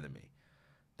probably better than me.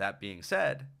 That being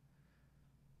said,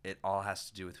 it all has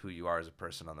to do with who you are as a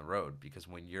person on the road, because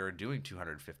when you're doing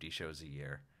 250 shows a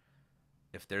year,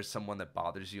 if there's someone that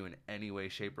bothers you in any way,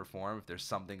 shape, or form, if there's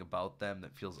something about them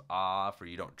that feels off, or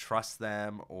you don't trust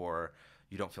them, or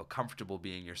you don't feel comfortable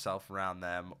being yourself around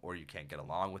them, or you can't get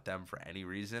along with them for any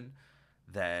reason,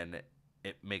 then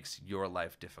it makes your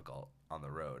life difficult on the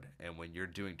road. And when you're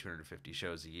doing 250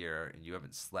 shows a year and you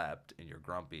haven't slept and you're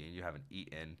grumpy and you haven't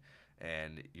eaten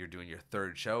and you're doing your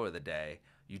third show of the day,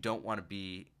 you don't want to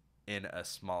be in a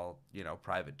small,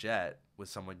 private jet with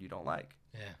someone you don't like.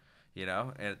 Yeah.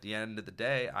 And at the end of the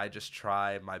day, I just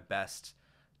try my best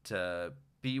to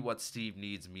be what Steve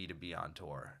needs me to be on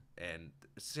tour. And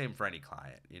same for any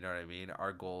client, you know what I mean?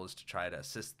 Our goal is to try to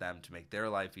assist them to make their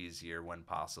life easier when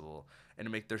possible and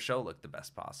to make their show look the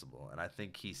best possible. And I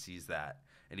think he sees that,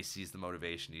 and he sees the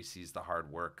motivation, he sees the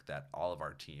hard work that all of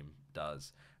our team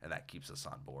does, and that keeps us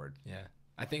on board. Yeah.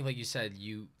 I think, like you said,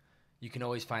 you can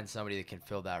always find somebody that can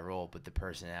fill that role, but the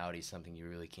personality is something you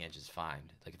really can't just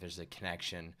find. Like if there's a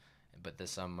connection, but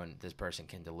this person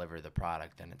can deliver the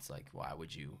product, then it's like, why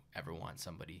would you ever want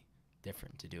somebody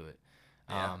different to do it?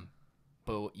 Yeah.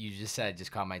 But what you just said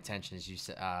just caught my attention. Is you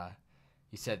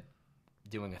said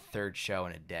doing a third show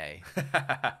in a day.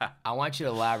 I want you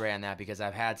to elaborate on that, because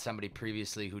I've had somebody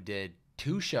previously who did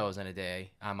 2 shows in a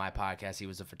day on my podcast. He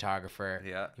was a photographer.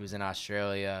 Yeah. He was in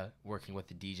Australia working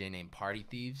with a DJ named Party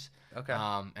Thieves. Okay.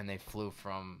 And they flew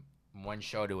from one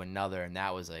show to another, and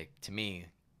that was, like, to me,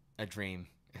 a dream.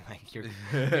 Like you're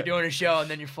doing a show and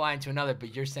then you're flying to another,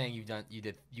 but you're saying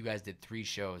you guys did 3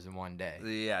 shows in one day.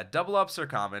 Yeah, double ups are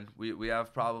common. We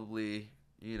have probably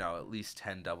at least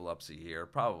 10 double ups a year,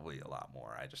 probably a lot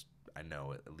more. I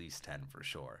know at least 10 for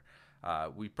sure.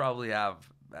 We probably have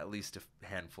at least a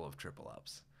handful of triple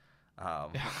ups.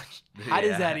 How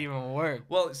does that even work?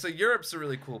 Well, so Europe's a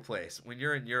really cool place. When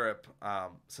you're in Europe,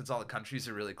 since all the countries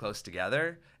are really close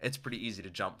together, it's pretty easy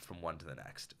to jump from one to the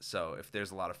next. So if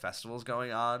there's a lot of festivals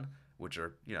going on, which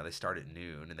are, they start at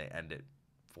noon and they end at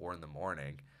 4 in the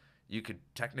morning, you could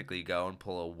technically go and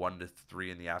pull a 1 to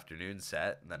 3 in the afternoon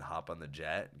set and then hop on the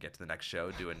jet, get to the next show,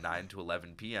 do a 9 to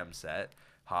 11 p.m. set,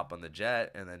 hop on the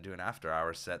jet, and then do an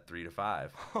after-hours set 3 to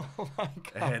 5. Oh my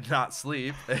God. And not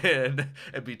sleep and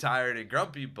be tired and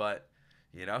grumpy, but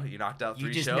you knocked out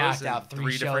 3 shows in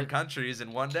 3 different countries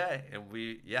in one day. And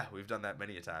we've done that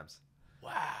many a times.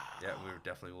 Wow. Yeah, we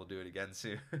definitely will do it again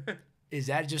soon. Is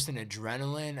that just an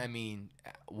adrenaline? I mean,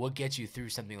 what gets you through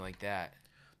something like that?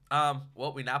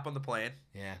 Well, we nap on the plane.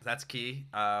 Yeah. That's key.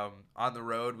 On the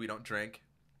road, we don't drink.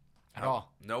 At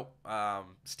all? Nope.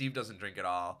 Steve doesn't drink at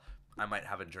all. I might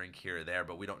have a drink here or there,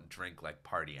 but we don't drink like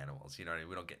party animals. You know what I mean?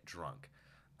 We don't get drunk.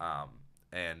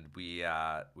 And we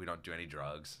don't do any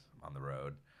drugs on the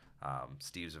road.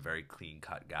 Steve's a very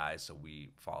clean-cut guy, so we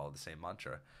follow the same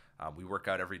mantra. We work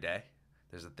out every day.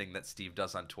 There's a thing that Steve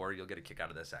does on tour. You'll get a kick out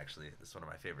of this, actually. This is one of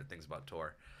my favorite things about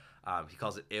tour. He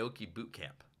calls it Aoki Boot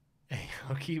Camp.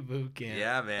 Aoki Boot Camp.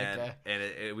 Yeah, man. Okay.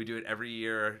 And we do it every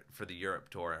year for the Europe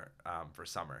tour for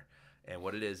summer. And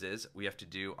what it is we have to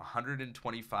do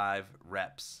 125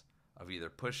 reps of either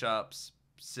push-ups,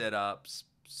 sit-ups,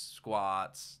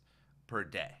 squats per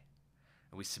day.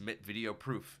 And we submit video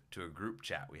proof to a group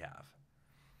chat we have.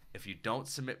 If you don't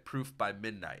submit proof by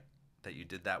midnight that you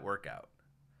did that workout,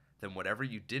 then whatever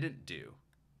you didn't do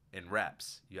in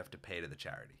reps, you have to pay to the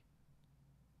charity.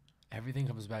 Everything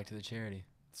comes back to the charity.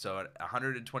 So at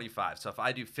 125. So if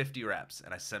I do 50 reps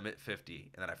and I submit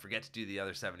 50 and then I forget to do the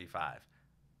other 75,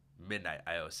 midnight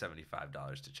I owe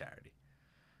 $75 to charity.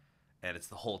 And it's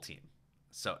the whole team.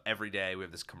 So every day we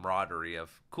have this camaraderie of,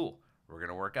 cool, we're going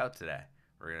to work out today.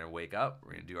 We're going to wake up,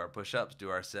 we're going to do our push-ups, do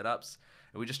our sit-ups,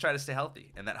 and we just try to stay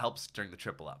healthy. And that helps during the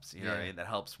triple-ups. You know what I mean? That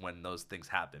helps when those things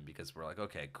happen because we're like,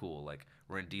 okay, cool. Like,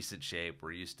 we're in decent shape.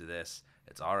 We're used to this.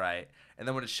 It's all right. And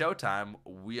then when it's showtime,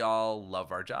 we all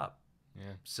love our job.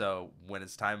 Yeah. So when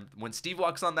it's time, when Steve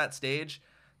walks on that stage,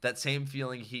 that same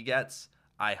feeling he gets,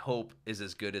 I hope is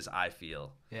as good as I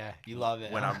feel. Yeah, you love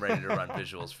it. When I'm ready to run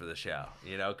visuals for the show,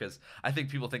 you know, because I think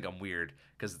people think I'm weird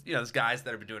because, you know, there's guys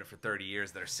that have been doing it for 30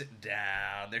 years that are sitting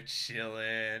down, they're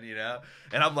chilling, you know,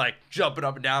 and I'm like jumping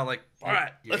up and down like, all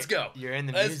right, let's go. You're in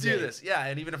the Let's music. do this. Yeah,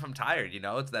 and even if I'm tired, you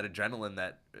know, it's that adrenaline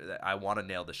that I want to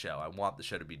nail the show. I want the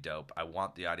show to be dope. I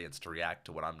want the audience to react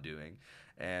to what I'm doing.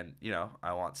 And, you know,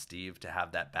 I want Steve to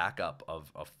have that backup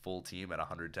of a full team at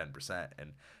 110%.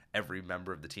 And every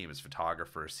member of the team, his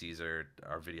photographer, Caesar,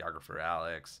 our videographer,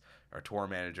 Alex, our tour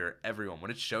manager, everyone. When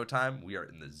it's showtime, we are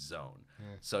in the zone.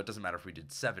 Yeah. So it doesn't matter if we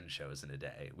did 7 shows in a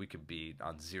day. We could be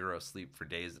on 0 sleep for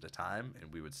days at a time,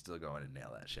 and we would still go in and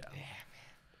nail that show. Yeah,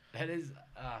 man. That is,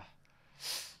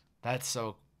 that's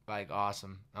so, like,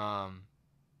 awesome.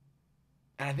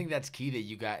 And I think that's key that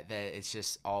you got, that it's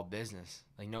just all business.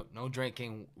 Like, no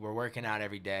drinking. We're working out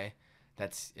every day.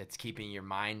 It's keeping your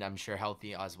mind, I'm sure,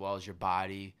 healthy as well as your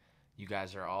body. You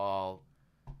guys are all,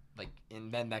 like,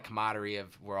 and then that camaraderie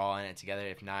of we're all in it together.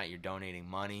 If not, you're donating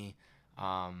money.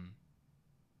 That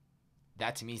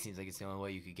to me seems like it's the only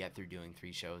way you could get through doing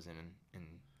 3 shows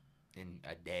in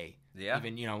a day. Yeah.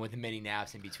 Even, you know, with the mini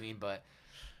naps in between. But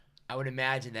I would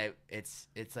imagine that it's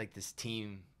like this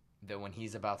team that when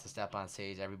he's about to step on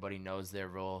stage, everybody knows their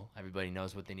role. Everybody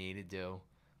knows what they need to do.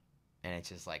 And it's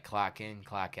just like clock in,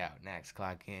 clock out, next,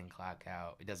 clock in, clock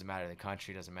out. It doesn't matter the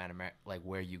country, it doesn't matter like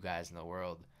where you guys in the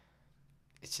world.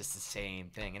 It's just the same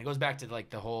thing. And it goes back to like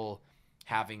the whole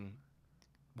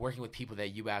working with people that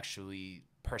you actually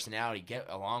personality get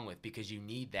along with, because you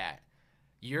need that.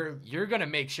 You're going to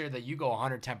make sure that you go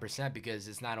 110% because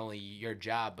it's not only your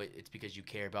job, but it's because you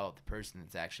care about the person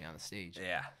that's actually on the stage.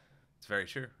 Yeah. It's very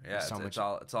true. Yeah,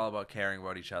 it's all about caring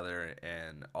about each other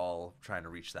and all trying to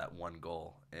reach that one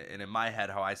goal. And in my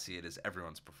head, how I see it is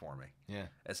everyone's performing. Yeah.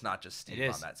 It's not just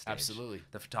Steve on that stage. Absolutely.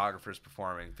 The photographer's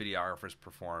performing, videographer's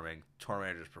performing, tour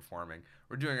manager's performing.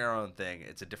 We're doing our own thing.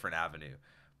 It's a different avenue.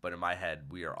 But in my head,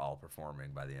 we are all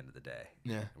performing by the end of the day.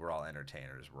 Yeah. We're all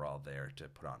entertainers. We're all there to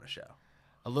put on a show.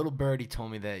 A little birdie told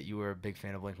me that you were a big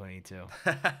fan of Blink-182.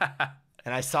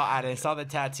 And I saw the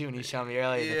tattoo, and you showed me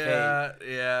earlier.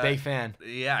 Yeah. Big fan.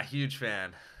 Yeah, huge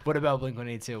fan. What about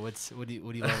Blink-182? What do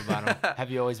you love about them? Have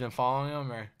you always been following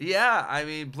them, or? Yeah, I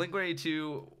mean,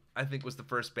 Blink-182, I think was the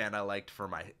first band I liked for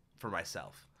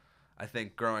myself. I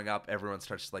think growing up, everyone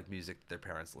starts to like music that their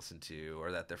parents listen to,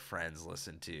 or that their friends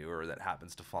listen to, or that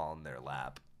happens to fall in their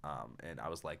lap. And I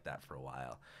was like that for a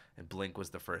while. And Blink was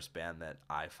the first band that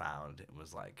I found and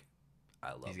was like,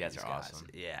 I love these guys. Are awesome.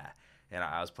 Yeah. And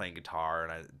I was playing guitar,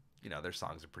 and their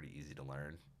songs are pretty easy to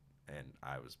learn. And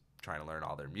I was trying to learn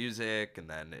all their music, and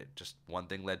then it just one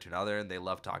thing led to another, and they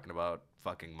love talking about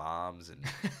fucking moms and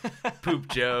poop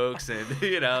jokes and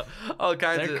all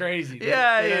kinds of. They're crazy.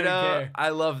 Yeah, I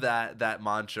love that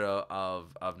mantra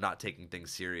of not taking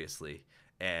things seriously.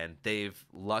 And they've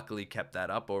luckily kept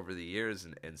that up over the years,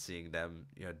 and seeing them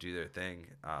do their thing.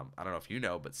 I don't know if you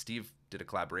know, but Steve did a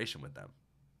collaboration with them.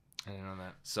 I didn't know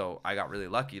that. So I got really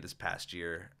lucky this past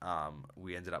year.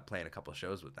 We ended up playing a couple of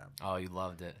shows with them. Oh, you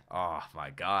loved it. Oh my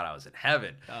God, I was in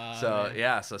heaven.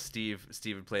 So Steve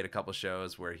had played a couple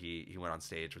shows where he went on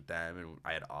stage with them, and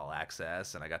I had all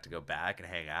access, and I got to go back and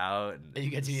hang out. And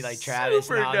you get to be like Travis.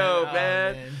 Super dope,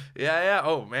 man. Yeah.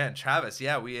 Oh man, Travis.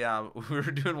 Yeah, we were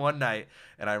doing one night,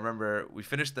 and I remember we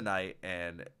finished the night,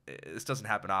 and this doesn't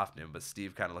happen often, but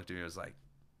Steve kind of looked at me and was like,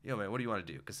 yo, man, what do you want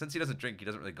to do? Because since he doesn't drink, he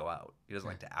doesn't really go out. He doesn't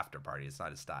like to after party. It's not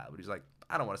his style. But he's like,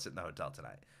 I don't want to sit in the hotel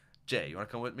tonight. Jay, you want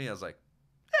to come with me? I was like,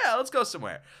 yeah, let's go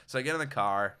somewhere. So I get in the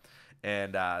car,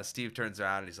 and Steve turns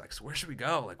around, and he's like, so where should we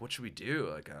go? Like, what should we do?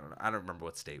 Like, I don't remember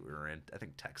what state we were in. I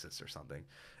think Texas or something.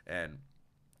 And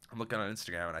I'm looking on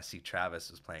Instagram, and I see Travis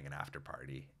was playing an after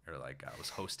party, or like was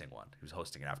hosting one. He was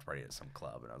hosting an after party at some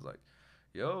club, and I was like,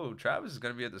 yo, Travis is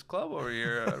going to be at this club over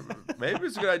here. Maybe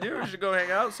it's a good idea. We should go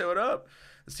hang out, say what up.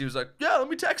 And Steve was like, yeah, let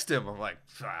me text him. I'm like,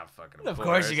 fucking of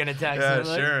course you're going to text him.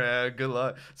 Yeah, sure. Yeah, good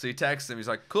luck. So he texts him. He's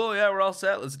like, cool, yeah, we're all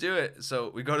set. Let's do it.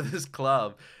 So we go to this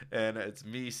club, and it's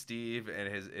me, Steve,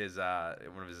 and his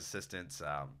one of his assistants,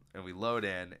 and we load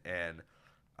in, and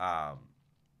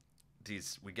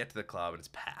we get to the club, and it's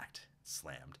packed.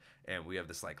 slammed, and we have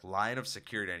this like line of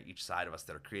security on each side of us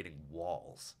that are creating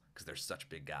walls because they're such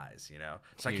big guys, you know.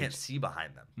 So Huge. I can't see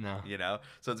behind them. No. You know.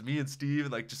 So it's me and Steve,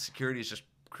 and like just security is just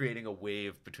creating a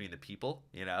wave between the people,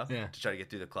 you know, Yeah. to try to get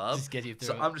through the club. Just get you through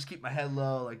so it. I'm just keeping my head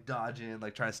low, like dodging,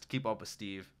 like trying to keep up with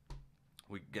Steve.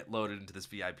 We get loaded into this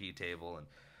VIP table, and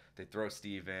they throw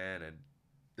Steve in, and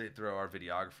they throw our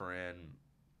videographer in.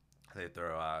 They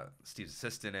throw Steve's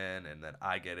assistant in, and then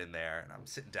I get in there, and I'm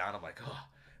sitting down. I'm like, oh,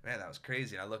 man, that was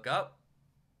crazy. And I look up,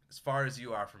 as far as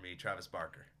you are from me, Travis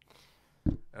Barker.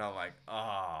 And I'm like,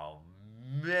 oh,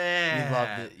 man. You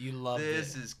loved it. You loved it.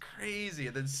 This is crazy.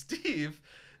 And then Steve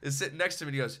is sitting next to me,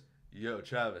 and he goes, yo,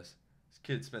 Travis, this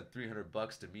kid spent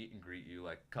 $300 to meet and greet you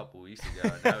like a couple weeks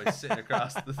ago, and now he's sitting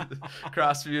across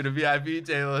from you at a VIP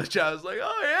table. And Travis was like,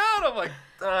 oh, yeah. And I'm like,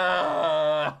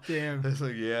 ah. Damn. I was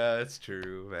like, yeah, it's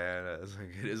true, man. I was like,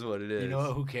 it is what it is. You know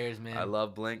what? Who cares, man? I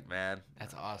love Blink, man.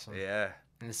 That's awesome. Yeah.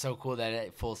 And it's so cool that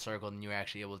it full circled and you were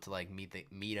actually able to like meet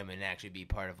them and actually be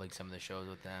part of like some of the shows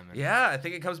with them. And Yeah, I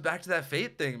think it comes back to that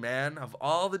fate thing, man. Of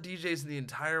all the DJs in the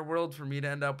entire world for me to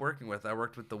end up working with, I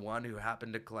worked with the one who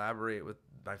happened to collaborate with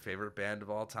my favorite band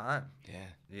of all time. Yeah.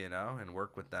 You know, and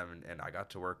work with them, and I got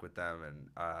to work with them, and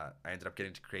I ended up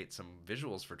getting to create some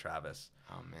visuals for Travis.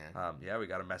 Oh man. Yeah, we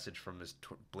got a message from his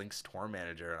Blink's tour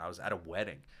manager, and I was at a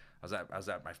wedding. I was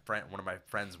at one of my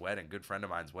friend's wedding, good friend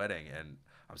of mine's wedding, and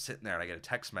I'm sitting there and I get a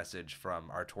text message from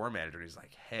our tour manager, and he's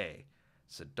like, hey,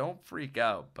 so don't freak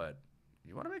out, but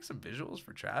you want to make some visuals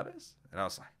for Travis? And I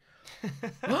was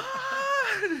like, what?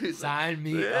 Sign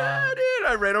me yeah, up. dude.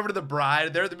 I ran over to the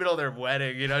bride. They're in the middle of their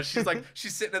wedding. You know, she's like,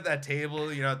 she's sitting at that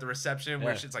table, you know, at the reception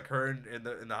where she's like her and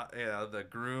the you know, the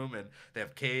groom, and they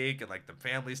have cake, and like the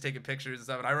family's taking pictures and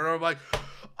stuff. And I run over, I'm like,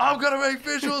 I'm gonna make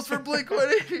visuals for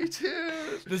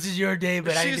Blink-182. This is your day,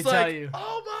 but I need to like, tell you.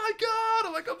 oh my god!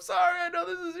 I'm like, I'm sorry. I know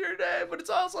this is your day, but it's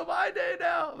also my day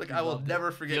now. Like, I will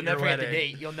never forget You'll your never forget wedding. the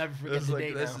date. You'll never forget It's the like,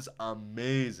 date. this now. is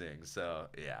amazing. So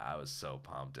yeah, I was so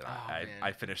pumped, and Man.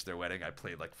 I finished their wedding. I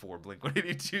played like 4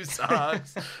 Blink-182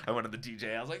 songs. I went to the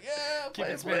DJ. I was like, yeah, Keep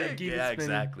play it spinning, Blink. keep it Yeah, spinning.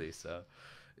 exactly. So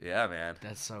yeah, man.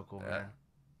 That's so cool, Yeah. man.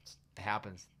 It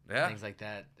happens. Yeah. Things like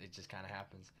that. It just kind of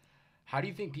happens. How do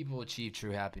you think people achieve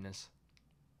true happiness?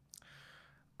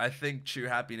 I think true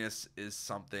happiness is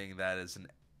something that is an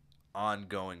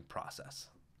ongoing process.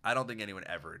 I don't think anyone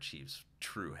ever achieves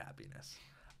true happiness.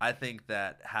 I think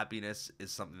that happiness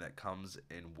is something that comes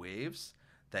in waves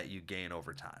that you gain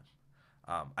over time.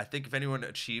 I think if anyone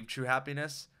achieved true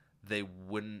happiness, they'd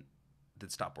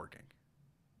stop working.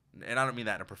 And I don't mean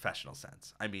that in a professional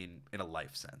sense. I mean in a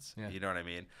life sense. Yeah. You know what I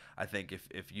mean? I think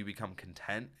if you become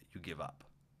content, you give up.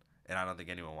 And I don't think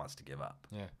anyone wants to give up.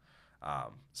 Yeah.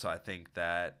 So I think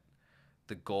that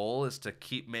the goal is to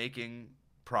keep making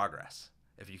progress.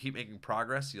 If you keep making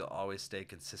progress, you'll always stay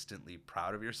consistently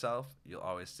proud of yourself. You'll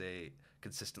always stay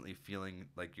consistently feeling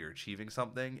like you're achieving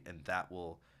something, and that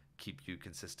will keep you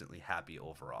consistently happy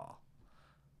overall.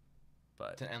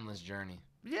 But It's an endless journey.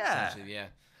 yeah, Essentially, yeah.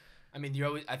 I mean,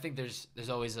 I think there's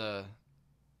always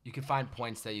you can find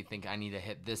points that you think I need to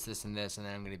hit this, and this, and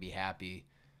then I'm gonna be happy.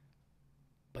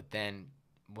 But then,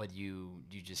 what you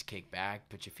just kick back,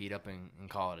 put your feet up, and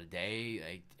call it a day,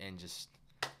 like, and just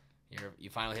you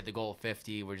finally hit the goal of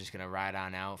 50. We're just gonna ride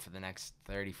on out for the next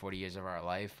 30, 40 years of our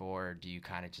life, or do you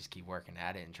kind of just keep working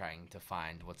at it and trying to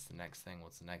find what's the next thing?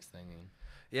 And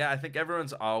yeah. I think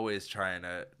everyone's always trying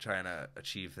to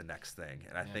achieve the next thing,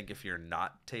 and I think if you're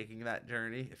not taking that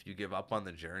journey, if you give up on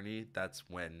the journey, that's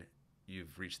when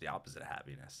you've reached the opposite of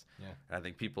happiness. Yeah. And I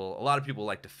think a lot of people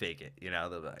like to fake it, you know,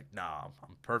 they're like, no,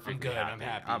 I'm perfectly good, happy.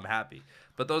 I'm happy.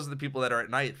 But those are the people that are at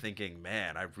night thinking,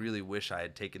 man, I really wish I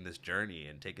had taken this journey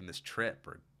and taken this trip,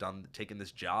 or taken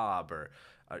this job, or,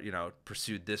 you know,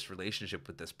 pursued this relationship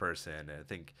with this person. And I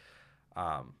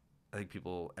think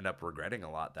people end up regretting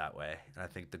a lot that way. And I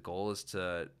think the goal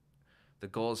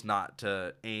is not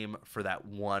to aim for that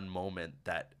one moment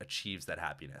that achieves that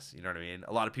happiness. You know what I mean?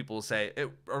 A lot of people say a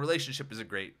relationship is a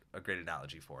great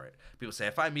analogy for it. People say,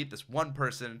 if I meet this one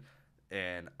person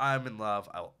and I'm in love,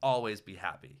 I'll always be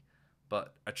happy.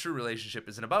 But a true relationship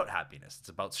isn't about happiness. It's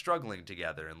about struggling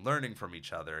together and learning from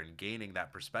each other and gaining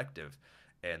that perspective.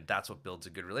 And that's what builds a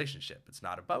good relationship. It's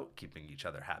not about keeping each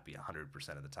other happy 100%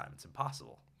 of the time. It's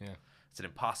impossible. Yeah. It's an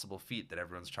impossible feat that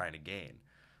everyone's trying to gain.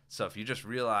 So if you just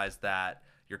realize that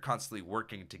you're constantly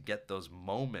working to get those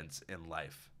moments in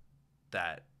life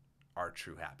that are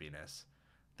true happiness,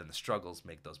 then the struggles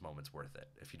make those moments worth it.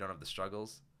 If you don't have the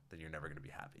struggles, then you're never going to be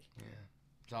happy. Yeah.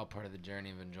 It's all part of the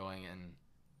journey of enjoying it. And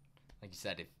like you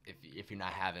said, if you're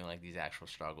not having like these actual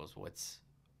struggles,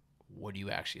 what are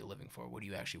you actually living for? What are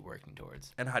you actually working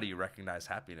towards? And how do you recognize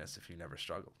happiness if you never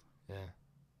struggled? Yeah.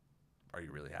 Are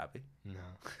you really happy? No.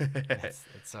 It's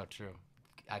so true.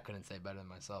 I couldn't say better than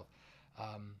myself.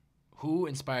 Who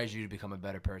inspires you to become a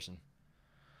better person?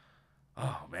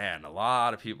 Oh man, a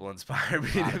lot of people inspire me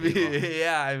lot to of be. people.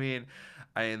 Yeah, I mean,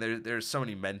 there's so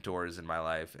many mentors in my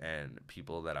life and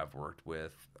people that I've worked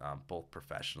with, both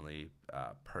professionally,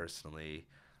 personally.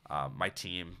 My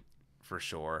team, for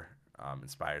sure,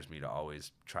 inspires me to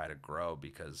always try to grow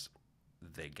because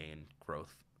they gain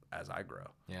growth as I grow.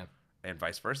 Yeah. And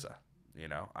vice versa. You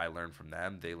know, I learn from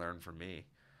them, they learn from me.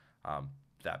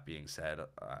 That being said,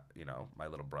 you know, my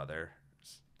little brother,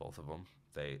 both of them,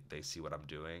 they see what I'm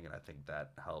doing, and I think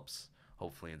that helps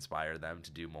hopefully inspire them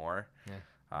to do more.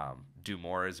 Yeah. Do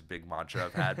more is a big mantra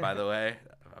I've had, by the way.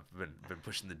 I've been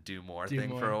pushing the do more Do thing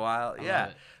more. for a while. I Yeah,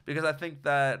 love it. because I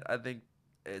think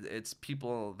it's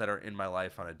people that are in my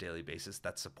life on a daily basis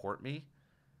that support me,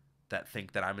 that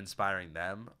think that I'm inspiring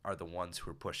them, are the ones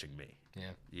who are pushing me.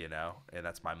 Yeah. You know, and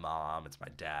that's my mom, it's my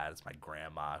dad, it's my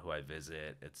grandma who I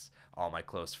visit, it's all my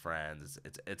close friends.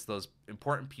 It's those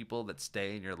important people that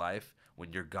stay in your life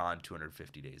when you're gone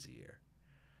 250 days a year.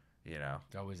 You know,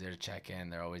 They're always there to check in.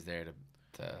 They're always there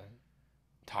to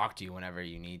talk to you whenever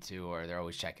you need to, or they're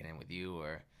always checking in with you.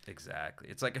 Or exactly.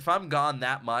 It's like if I'm gone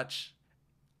that much,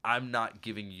 I'm not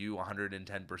giving you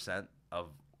 110% of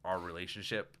our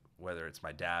relationship, whether it's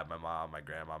my dad, my mom, my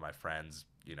grandma, my friends,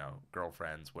 you know,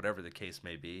 girlfriends, whatever the case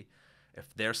may be. If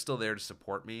they're still there to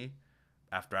support me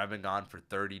after I've been gone for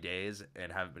 30 days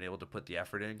and haven't been able to put the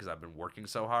effort in because I've been working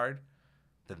so hard,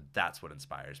 then that's what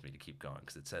inspires me to keep going,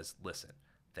 because it says, listen,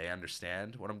 they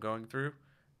understand what I'm going through,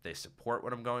 they support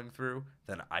what I'm going through,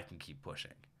 then I can keep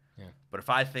pushing. Yeah. But if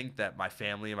I think that my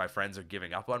family and my friends are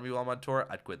giving up on me while I'm on tour,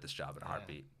 I'd quit this job in a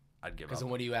heartbeat. I'd give up. Because then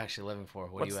what are you actually living for?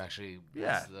 What do you actually?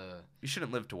 Yeah. What's the? You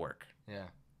shouldn't live to work. Yeah.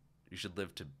 You should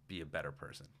live to be a better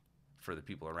person for the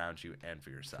people around you and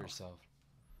for yourself. For yourself.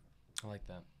 I like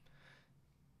that.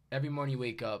 Every morning you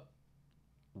wake up,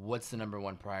 what's the number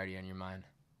one priority on your mind?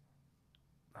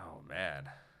 Oh man,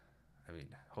 I mean,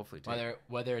 hopefully.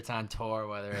 Whether it's on tour,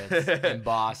 whether it's in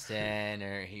Boston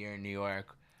or here in New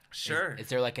York. Sure. Is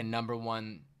there like a number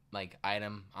one like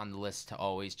item on the list to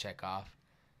always check off?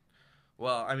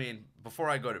 Well, I mean, before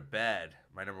I go to bed,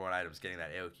 my number one item is getting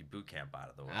that Aoki boot camp out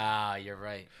of the way. Ah, you're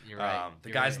right. You're right.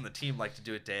 The guys on the team like to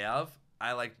do it day of.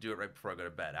 I like to do it right before I go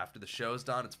to bed. After the show's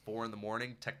done, it's 4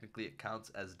 a.m. Technically, it counts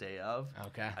as day of.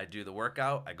 Okay. I do the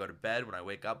workout. I go to bed. When I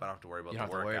wake up, I don't have to worry about You the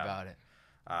don't have workout. to worry about it.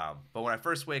 But when I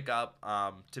first wake up,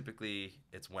 typically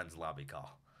it's when's the lobby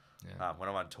call. Yeah. When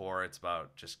I'm on tour, it's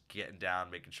about just getting down,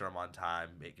 making sure I'm on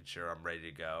time, making sure I'm ready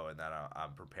to go, and that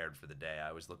I'm prepared for the day. I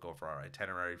always look over our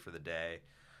itinerary for the day.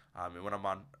 And when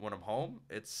I'm home,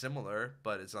 it's similar,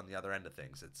 but it's on the other end of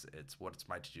things. It's what's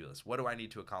my to-do list. What do I need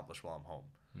to accomplish while I'm home?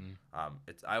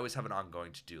 I always have an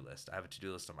ongoing to-do list. I have a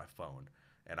to-do list on my phone,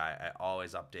 and I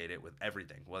always update it with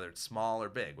everything, whether it's small or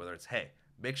big. Whether it's, hey,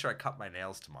 make sure I cut my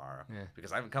nails tomorrow,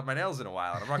 because I haven't cut my nails in a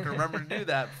while, and I'm not going to remember to do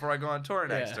that before I go on tour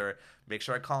next. Or make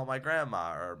sure I call my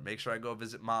grandma, or make sure I go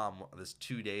visit mom this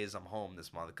 2 days I'm home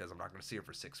this month because I'm not going to see her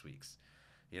for 6 weeks.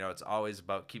 You know, it's always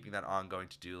about keeping that ongoing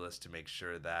to-do list to make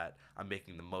sure that I'm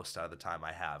making the most out of the time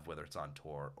I have, whether it's on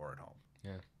tour or at home.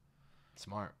 Yeah.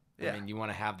 Smart. Yeah. I mean, you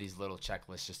want to have these little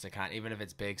checklists just to even if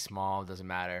it's big, small, doesn't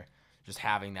matter. Just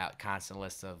having that constant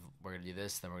list of we're going to do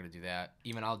this, then we're going to do that.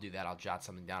 Even I'll do that. I'll jot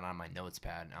something down on my notes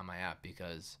pad on my app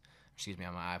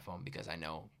on my iPhone, because I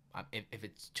know if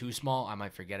it's too small, I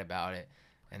might forget about it.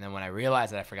 And then when I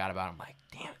realize that I forgot about it, I'm like,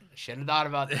 damn it, I should have thought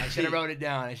about that. I should have wrote it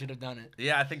down. I should have done it.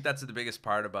 Yeah, I think that's the biggest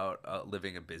part about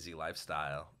living a busy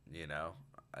lifestyle, you know?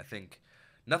 I think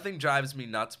nothing drives me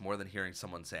nuts more than hearing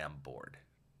someone say I'm bored,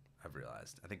 I've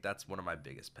realized. I think that's one of my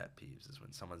biggest pet peeves is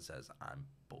when someone says I'm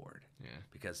bored. Yeah.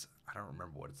 Because I don't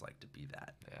remember what it's like to be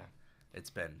that. Yeah. It's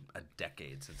been a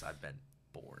decade since I've been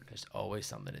bored. There's always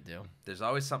something to do. There's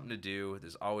always something to do.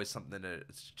 There's always something to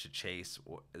chase.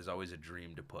 There's always a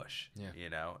dream to push. Yeah. You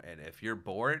know, and if you're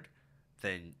bored,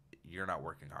 then you're not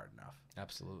working hard enough.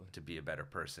 Absolutely. To be a better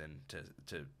person,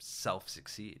 to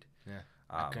self-succeed. Yeah.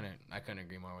 I couldn't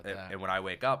agree more with that. And when I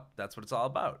wake up, that's what it's all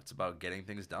about. It's about getting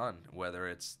things done, whether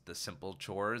it's the simple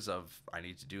chores of I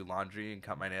need to do laundry and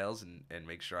cut my nails and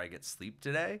make sure I get sleep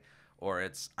today, or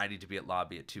it's I need to be at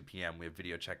lobby at 2 p.m. We have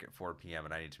video check at 4 p.m.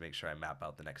 and I need to make sure I map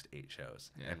out the next 8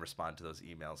 shows and respond to those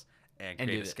emails and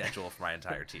create a schedule for my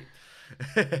entire team.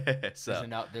 So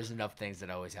there's enough things that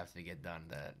always have to get done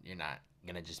that you're not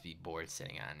gonna just be bored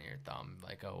sitting on your thumb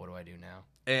like, oh, what do I do now?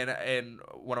 And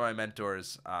one of my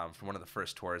mentors from one of the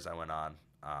first tours I went on,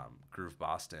 Groove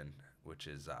Boston, which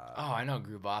is Oh, I know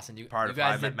Groove Boston. You part of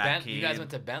guys I met did Matt you guys Keen.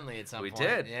 went to Bentley at some We point.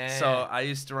 did. Yeah. So I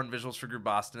used to run visuals for Groove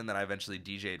Boston, and then I eventually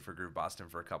DJ'd for Groove Boston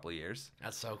for a couple of years.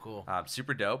 That's so cool.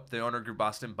 Super dope. The owner of Groove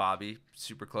Boston, Bobby,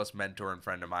 super close mentor and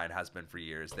friend of mine, has been for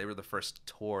years. They were the first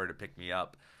tour to pick me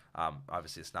up.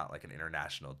 Obviously, it's not like an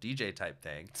international DJ type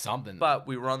thing. Something. But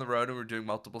we were on the road and we were doing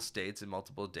multiple states and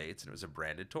multiple dates, and it was a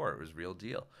branded tour. It was real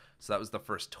deal. So that was the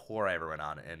first tour I ever went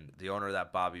on. And the owner of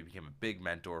that, Bobby, became a big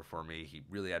mentor for me. He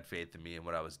really had faith in me and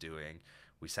what I was doing.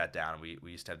 We sat down and we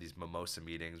used to have these mimosa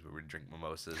meetings where we'd drink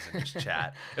mimosas and just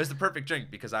chat. It was the perfect drink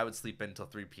because I would sleep in until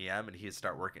 3 p.m. and he'd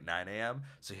start work at 9 a.m.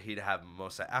 So he'd have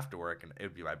mimosa after work and it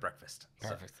would be my breakfast.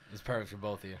 Perfect. It's perfect for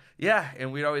both of you. Yeah,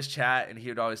 and we'd always chat and he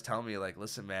would always tell me, like,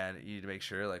 listen, man, you need to make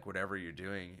sure, like, whatever you're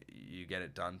doing, you get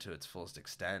it done to its fullest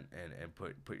extent and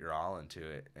put your all into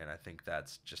it. And I think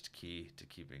that's just key to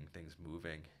keeping things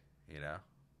moving, you know?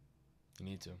 You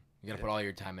need to. You got to put all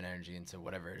your time and energy into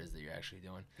whatever it is that you're actually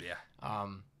doing. Yeah.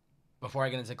 Before I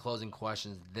get into closing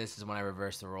questions, this is when I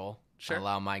reverse the role. Sure. I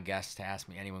allow my guests to ask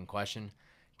me any one question.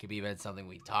 It could be even something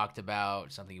we talked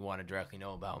about, something you want to directly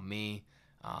know about me.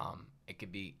 It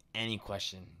could be any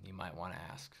question you might want to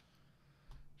ask.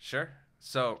 Sure.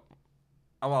 So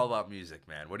I'm all about music,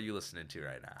 man. What are you listening to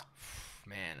right now?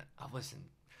 Man,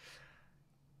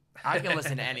 I can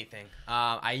listen to anything.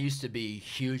 I used to be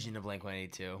huge into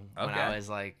Blink-182 when I was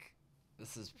like,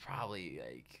 this is probably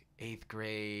like 8th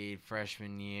grade,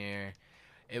 freshman year.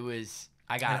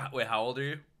 Wait, how old are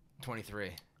you?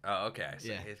 23. Oh, okay. So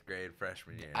Yeah. 8th grade,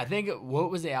 freshman year. I think, what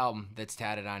was the album that's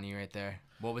tatted on you right there?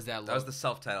 What was that? That was the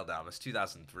self-titled album. It's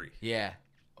 2003. Yeah.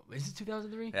 Is it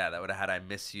 2003? Yeah, that would have had I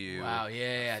Miss You. Wow,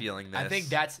 yeah. Feeling This. I think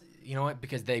that's, you know what,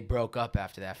 because they broke up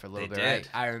after that for a little They bit, did. right?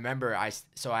 I remember, I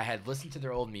had listened to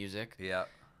their old music. Yeah.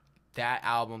 That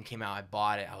album came out, I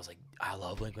bought it. I was like, I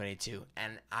love Blink-182.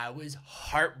 And I was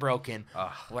heartbroken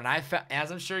when I found,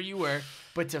 as I'm sure you were,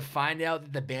 but to find out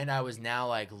that the band I was now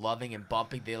like loving and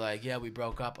bumping, they're like, yeah, we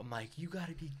broke up. I'm like, you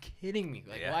gotta be kidding me.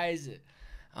 Like, why is it?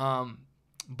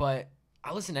 But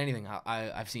I listen to anything.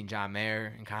 I've seen John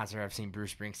Mayer in concert. I've seen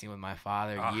Bruce Springsteen with my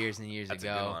father years and years that's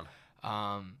ago. a good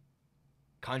one.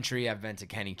 Country, I've been to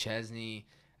Kenny Chesney.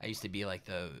 I used to be like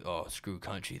screw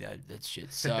country, that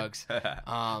shit sucks.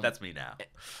 That's me now.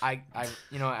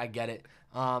 I get it.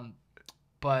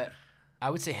 But I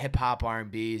would say hip hop,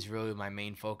 R&B is really my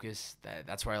main focus.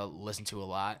 That's where I listen to a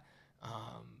lot.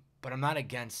 But I'm not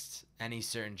against any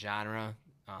certain genre.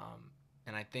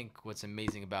 And I think what's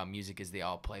amazing about music is they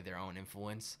all play their own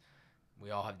influence. We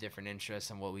all have different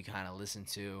interests and what we kind of listen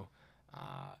to,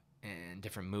 and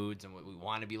different moods and what we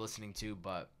want to be listening to.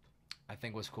 But I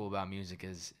think what's cool about music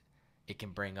is it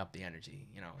can bring up the energy.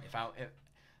 You know,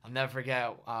 I'll never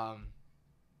forget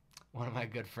one of my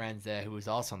good friends who was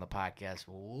also on the podcast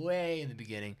way in the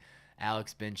beginning,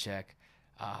 Alex Binchek.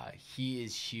 He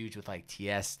is huge with like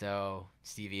Tiesto,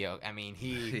 Stevie O. I mean,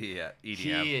 yeah,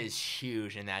 EDM. He is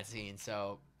huge in that scene.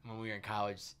 So when we were in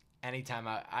college, anytime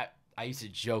I used to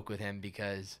joke with him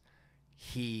because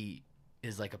he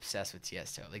is like obsessed with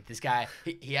Tiesto. Like this guy,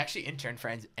 he actually interned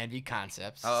for Envy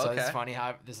Concepts. Oh, okay. So it's funny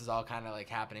how this is all kind of like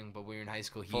happening. But we were in high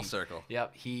school. Full circle.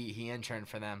 Yep. He interned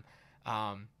for them.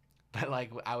 But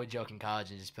like I would joke in college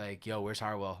and just be like, "Yo, where's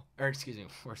Harwell?" Or excuse me,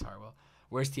 where's Harwell?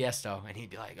 Where's Tiesto? And he'd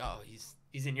be like, "Oh, he's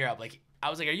in Europe." Like I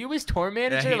was like, "Are you his tour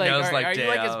manager? Yeah, he knows, are you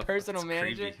like damn, his personal it's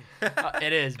manager?" creepy.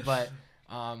 It is, but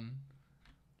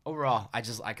overall, I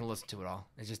can listen to it all.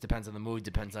 It just depends on the mood,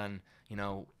 depends on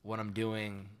what I'm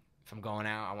doing. If I'm going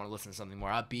out, I want to listen to something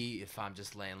more upbeat. If I'm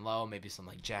just laying low, maybe some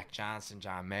like Jack Johnson,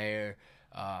 John Mayer.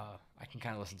 I can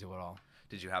kind of listen to it all.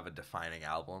 Did you have a defining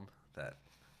album that?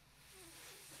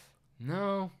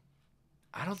 No,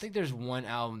 I don't think there's one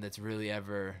album that's really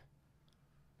ever.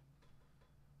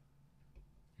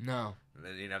 No.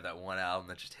 You didn't have that one album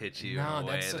that just hit you. No, in a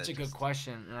way that's such a good just...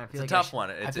 question, and I feel It's like a tough one.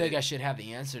 I feel like I should have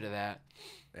the answer to that.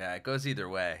 Yeah, it goes either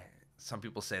way. Some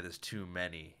people say there's too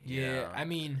many. Yeah, you know? I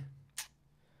mean,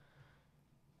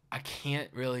 I can't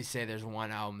really say there's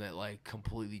one album that like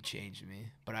completely changed me,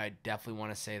 but I definitely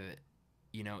want to say that,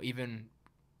 even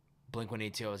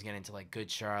Blink-182, I was getting into like Good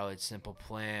Charlotte, Simple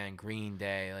Plan, Green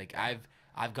Day. Like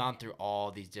I've gone through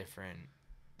all these different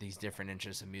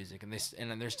interests of music, and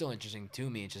they're still interesting to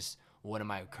me. It's just what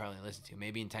am I currently listening to?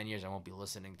 Maybe in 10 years I won't be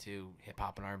listening to hip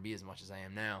hop and R&B as much as I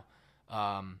am now.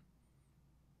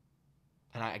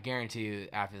 And I guarantee you,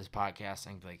 after this podcast,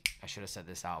 I should have said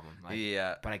this album.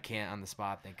 Yeah. But I can't on the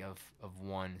spot think of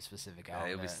one specific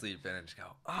album. You'll be sleeping and just go,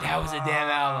 that was a damn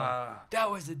album.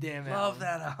 That was a damn album. Love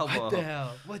that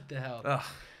album. What the hell?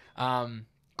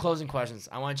 Closing questions.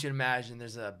 I want you to imagine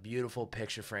there's a beautiful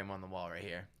picture frame on the wall right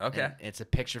here. Okay. And it's a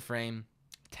picture frame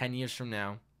 10 years from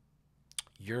now.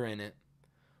 You're in it.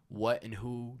 What and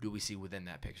who do we see within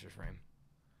that picture frame?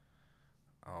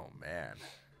 Oh, man.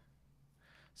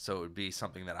 So it would be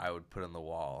something that I would put on the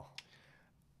wall.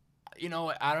 You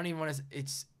know, I don't even want to.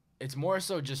 It's more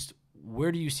so just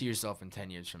where do you see yourself in 10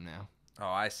 years from now? Oh,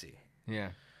 I see. Yeah.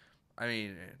 I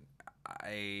mean,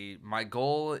 my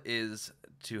goal is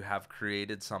to have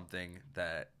created something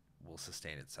that will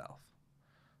sustain itself.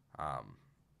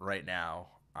 Right now,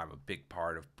 I'm a big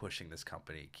part of pushing this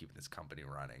company, keeping this company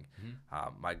running.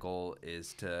 Mm-hmm. My goal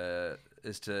is to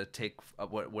take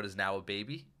what is now a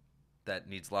baby that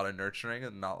needs a lot of nurturing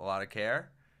and not a lot of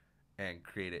care, and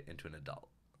create it into an adult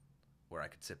where I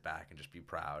could sit back and just be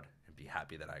proud and be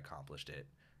happy that I accomplished it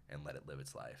and let it live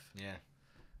its life. Yeah.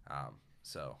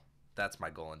 So that's my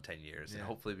goal in 10 years, and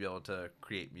hopefully be able to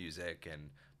create music and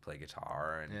play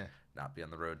guitar and not be on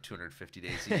the road 250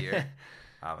 days a year.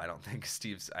 I don't think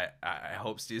I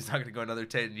hope Steve's not going to go another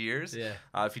 10 years. Yeah.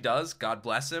 If he does, God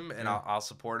bless him, and I'll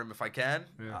support him if I can.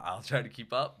 Yeah. I'll try to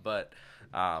keep up, but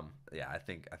I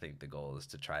think the goal is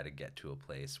to try to get to a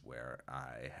place where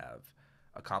I have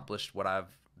accomplished what I've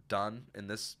done in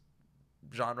this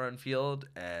genre and field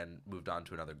and moved on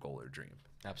to another goal or dream.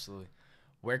 Absolutely.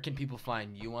 Where can people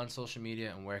find you on social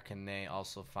media, and where can they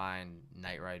also find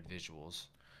NightRide Visuals?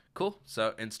 Cool.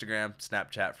 So Instagram,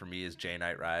 Snapchat for me is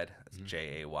JNightRide. It's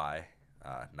Jay,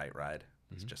 NightRide.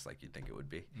 It's just like you'd think it would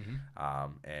be.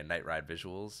 Mm-hmm. And NightRide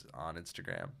Visuals on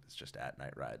Instagram. It's just at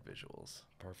NightRide Visuals.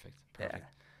 Perfect.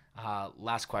 Yeah.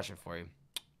 Last question for you.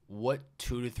 What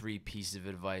 2 to 3 pieces of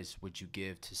advice would you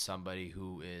give to somebody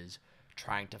who is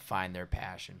trying to find their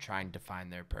passion, trying to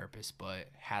find their purpose, but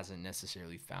hasn't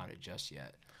necessarily found it just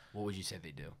yet? What would you say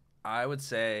they do? I would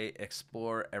say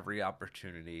explore every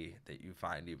opportunity that you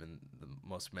find even the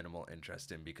most minimal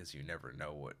interest in, because you never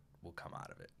know what will come out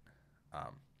of it.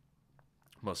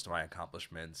 Most of my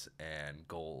accomplishments and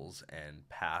goals and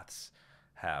paths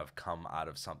have come out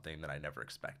of something that I never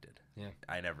expected. Yeah.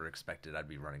 I never expected I'd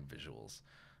be running visuals.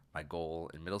 My goal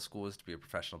in middle school was to be a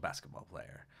professional basketball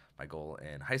player. My goal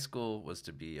in high school was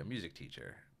to be a music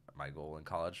teacher. My goal in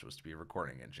college was to be a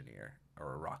recording engineer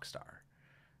or a rock star.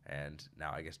 And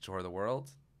now I get to tour the world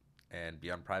and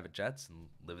be on private jets and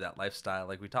live that lifestyle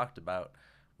like we talked about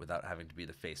without having to be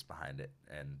the face behind it.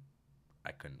 And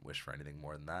I couldn't wish for anything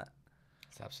more than that.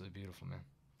 It's absolutely beautiful, man.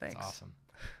 Thanks. That's awesome.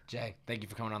 Jay, thank you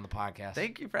for coming on the podcast.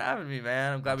 Thank you for having me,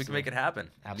 man. I'm glad we can make it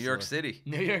happen. Absolutely. New York City.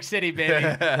 New York City, baby.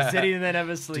 The city that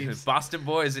never sleeps. Boston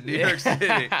boys in New York City.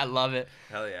 I love it.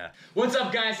 Hell yeah. What's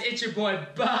up, guys? It's your boy,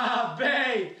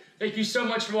 Bobbbaaaay. Thank you so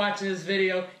much for watching this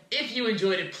video. If you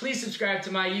enjoyed it, please subscribe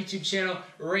to my YouTube channel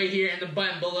right here in the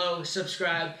button below.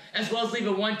 Subscribe, as well as leave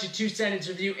a 1 to 2 sentence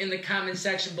review in the comment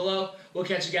section below. We'll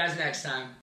catch you guys next time.